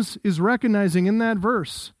James is recognizing in that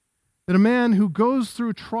verse that a man who goes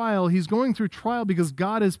through trial, he's going through trial because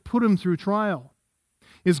God has put him through trial.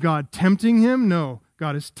 Is God tempting him? No.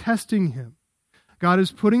 God is testing him. God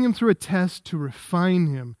is putting him through a test to refine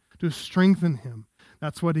him, to strengthen him.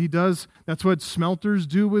 That's what He does. That's what smelters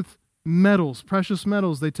do with metals, precious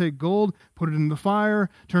metals. They take gold, put it in the fire,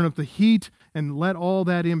 turn up the heat, and let all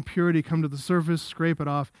that impurity come to the surface, scrape it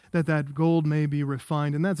off, that gold may be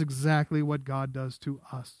refined. And that's exactly what God does to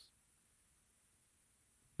us.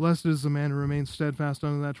 Blessed is the man who remains steadfast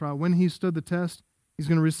under that trial. When he stood the test, he's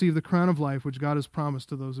going to receive the crown of life, which God has promised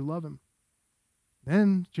to those who love Him.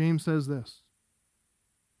 Then James says this,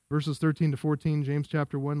 verses 13 to 14, James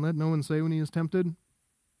chapter 1, "Let no one say when he is tempted,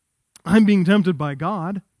 I'm being tempted by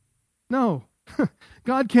God. No,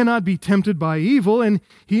 God cannot be tempted by evil, and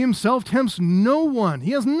He Himself tempts no one.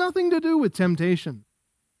 He has nothing to do with temptation.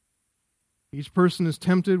 Each person is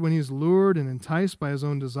tempted when he's lured and enticed by his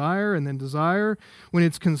own desire, and then desire, when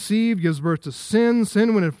it's conceived, gives birth to sin.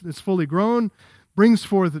 Sin, when it's fully grown, brings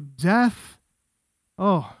forth death."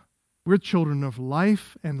 Oh, we're children of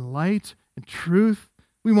life and light and truth.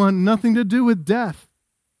 We want nothing to do with death.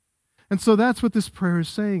 And so that's what this prayer is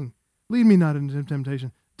saying. Lead me not into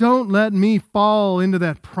temptation. Don't let me fall into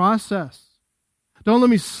that process. Don't let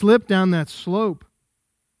me slip down that slope.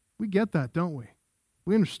 We get that, don't we?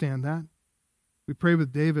 We understand that. We pray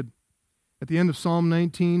with David. At the end of Psalm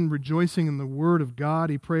 19, rejoicing in the word of God,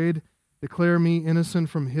 he prayed, "Declare me innocent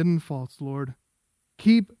from hidden faults, Lord.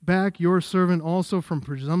 Keep back your servant also from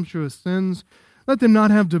presumptuous sins. Let them not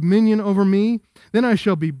have dominion over me. Then I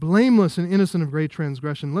shall be blameless and innocent of great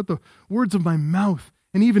transgression. Let the words of my mouth,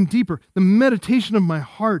 and even deeper, the meditation of my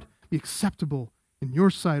heart be acceptable in your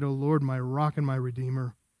sight, O Lord, my rock and my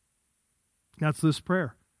redeemer. That's this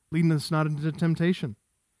prayer, leading us not into temptation.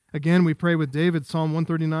 Again, we pray with David, Psalm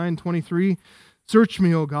 139:23, search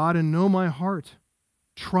me, O God, and know my heart.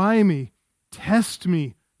 Try me, test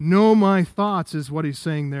me, know my thoughts, is what he's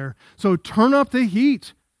saying there. So turn up the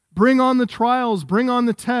heat. Bring on the trials. Bring on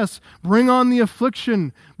the tests. Bring on the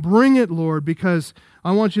affliction. Bring it, Lord, because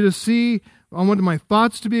I want you to see, I want my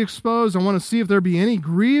thoughts to be exposed. I want to see if there be any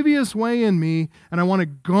grievous way in me, and I want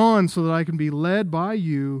it gone so that I can be led by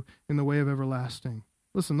you in the way of everlasting.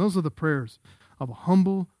 Listen, those are the prayers of a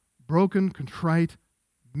humble, broken, contrite,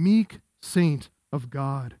 meek saint of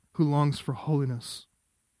God who longs for holiness.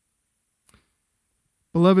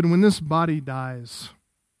 Beloved, when this body dies,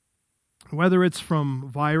 whether it's from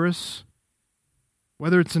virus,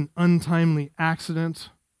 whether it's an untimely accident,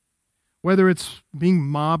 whether it's being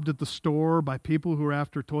mobbed at the store by people who are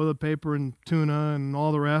after toilet paper and tuna and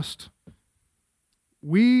all the rest,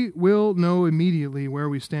 we will know immediately where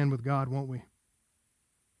we stand with God, won't we?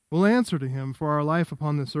 We'll answer to Him for our life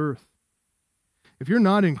upon this earth. If you're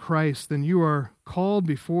not in Christ, then you are called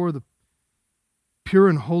before the pure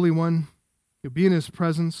and holy one. You'll be in His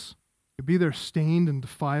presence. You'll be there stained and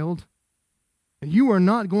defiled. And you are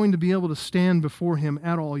not going to be able to stand before Him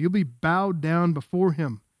at all. You'll be bowed down before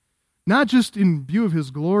Him. Not just in view of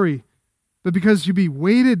His glory, but because you'll be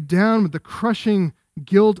weighted down with the crushing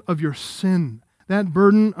guilt of your sin. That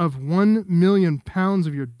burden of 1 million pounds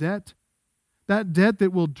of your debt. That debt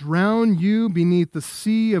that will drown you beneath the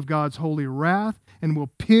sea of God's holy wrath and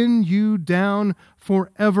will pin you down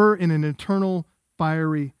forever in an eternal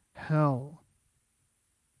fiery hell.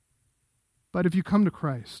 But if you come to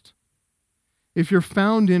Christ, if you're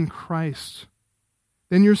found in Christ,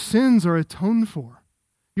 then your sins are atoned for.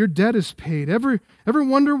 Your debt is paid. Ever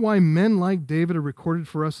wonder why men like David are recorded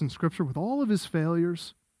for us in Scripture with all of his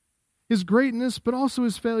failures? His greatness, but also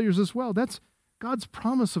his failures as well. That's God's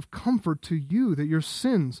promise of comfort to you, that your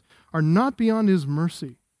sins are not beyond His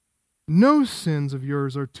mercy. No sins of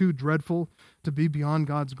yours are too dreadful to be beyond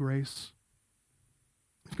God's grace.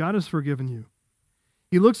 If God has forgiven you,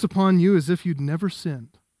 He looks upon you as if you'd never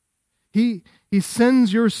sinned. He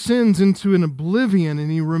sends your sins into an oblivion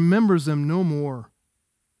and He remembers them no more.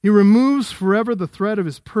 He removes forever the threat of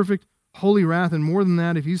His perfect holy wrath, and more than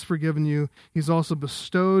that, if He's forgiven you, He's also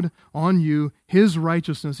bestowed on you His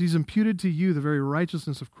righteousness. He's imputed to you the very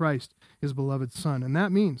righteousness of Christ, His beloved Son. And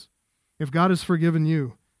that means, if God has forgiven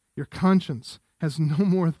you, your conscience has no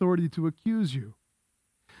more authority to accuse you.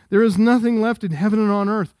 There is nothing left in heaven and on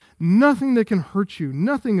earth, nothing that can hurt you,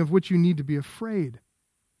 nothing of which you need to be afraid.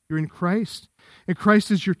 You're in Christ, and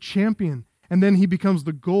Christ is your champion, and then He becomes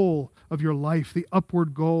the goal of your life, the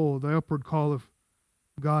upward goal, the upward call of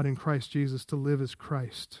God in Christ Jesus to live as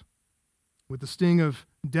Christ. With the sting of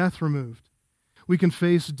death removed, we can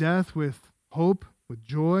face death with hope, with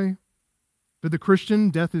joy. For the Christian,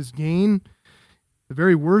 death is gain. The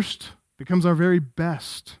very worst becomes our very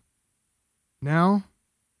best. Now,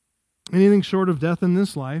 anything short of death in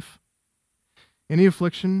this life, any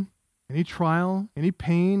affliction, any trial, any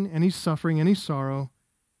pain, any suffering, any sorrow,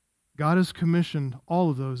 God has commissioned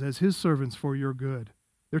all of those as His servants for your good.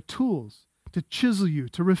 They're tools to chisel you,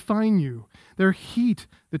 to refine you. They're heat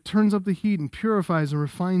that turns up the heat and purifies and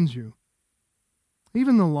refines you.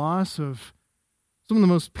 Even the loss of some of the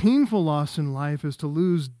most painful loss in life is to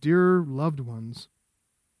lose dear loved ones.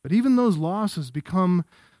 But even those losses become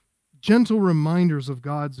gentle reminders of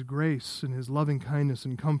God's grace and His loving kindness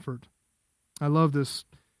and comfort. I love this,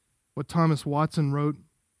 what Thomas Watson wrote.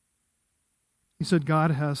 He said,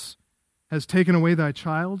 God has taken away thy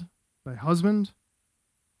child, thy husband,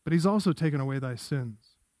 but He's also taken away thy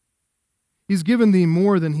sins. He's given thee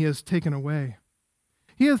more than He has taken away.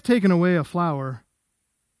 He hath taken away a flower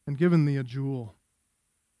and given thee a jewel.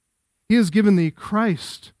 He has given thee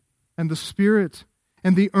Christ and the Spirit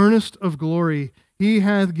and the earnest of glory. He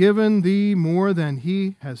hath given thee more than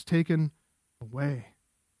He has taken away.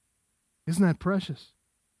 Isn't that precious?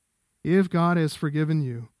 If God has forgiven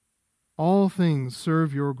you, all things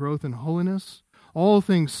serve your growth in holiness. All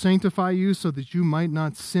things sanctify you so that you might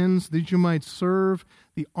not sin, so that you might serve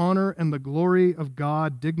the honor and the glory of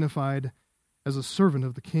God, dignified as a servant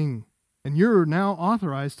of the King. And you're now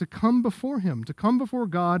authorized to come before Him, to come before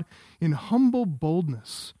God in humble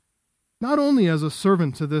boldness, not only as a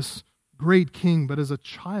servant to this great King, but as a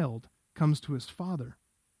child comes to his father.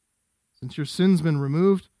 Since your sin's been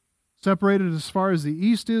removed, separated as far as the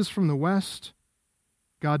east is from the west,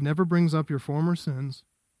 God never brings up your former sins.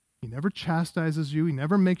 He never chastises you. He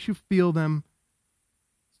never makes you feel them.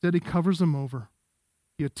 Instead, he covers them over.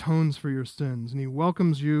 He atones for your sins, and he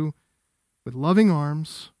welcomes you with loving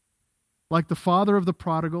arms, like the father of the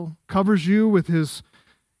prodigal, covers you with his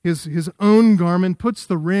own garment, puts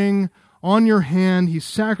the ring on your hand. He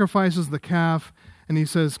sacrifices the calf, and he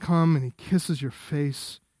says, come, and he kisses your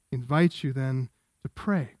face, invites you then to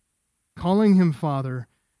pray, calling him Father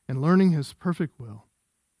and learning his perfect will.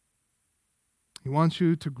 He wants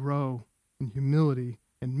you to grow in humility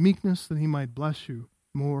and meekness that he might bless you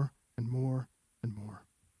more and more and more.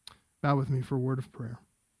 Bow with me for a word of prayer.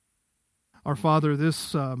 Our Father,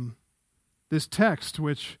 this text,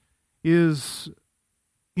 which is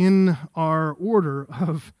in our order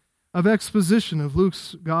of exposition of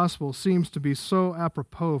Luke's gospel, seems to be so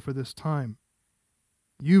apropos for this time.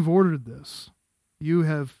 You've ordered this. You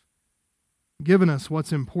have given us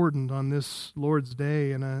what's important on this Lord's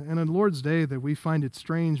Day, and a Lord's Day that we find it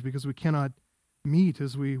strange because we cannot meet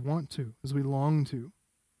as we want to, as we long to.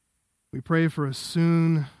 We pray for a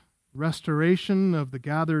soon restoration of the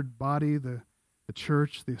gathered body, the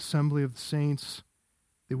church, the assembly of the saints,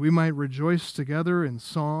 that we might rejoice together in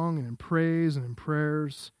song and in praise and in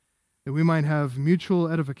prayers, that we might have mutual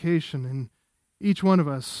edification, and each one of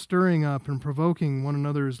us stirring up and provoking one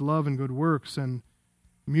another's love and good works, and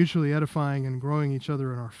mutually edifying and growing each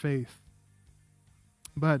other in our faith.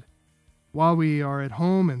 But while we are at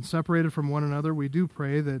home and separated from one another, we do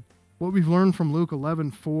pray that what we've learned from Luke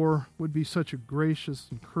 11:4 would be such a gracious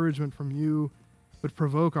encouragement from you, would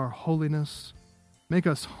provoke our holiness, make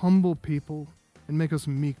us humble people, and make us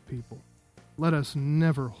meek people. Let us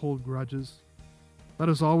never hold grudges. Let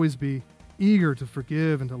us always be eager to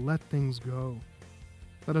forgive and to let things go.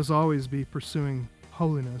 Let us always be pursuing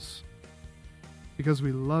holiness because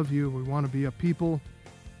we love you. We want to be a people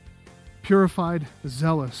purified,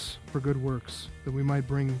 zealous for good works, that we might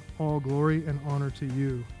bring all glory and honor to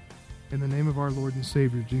you. In the name of our Lord and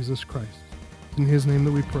Savior, Jesus Christ. In his name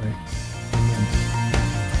that we pray.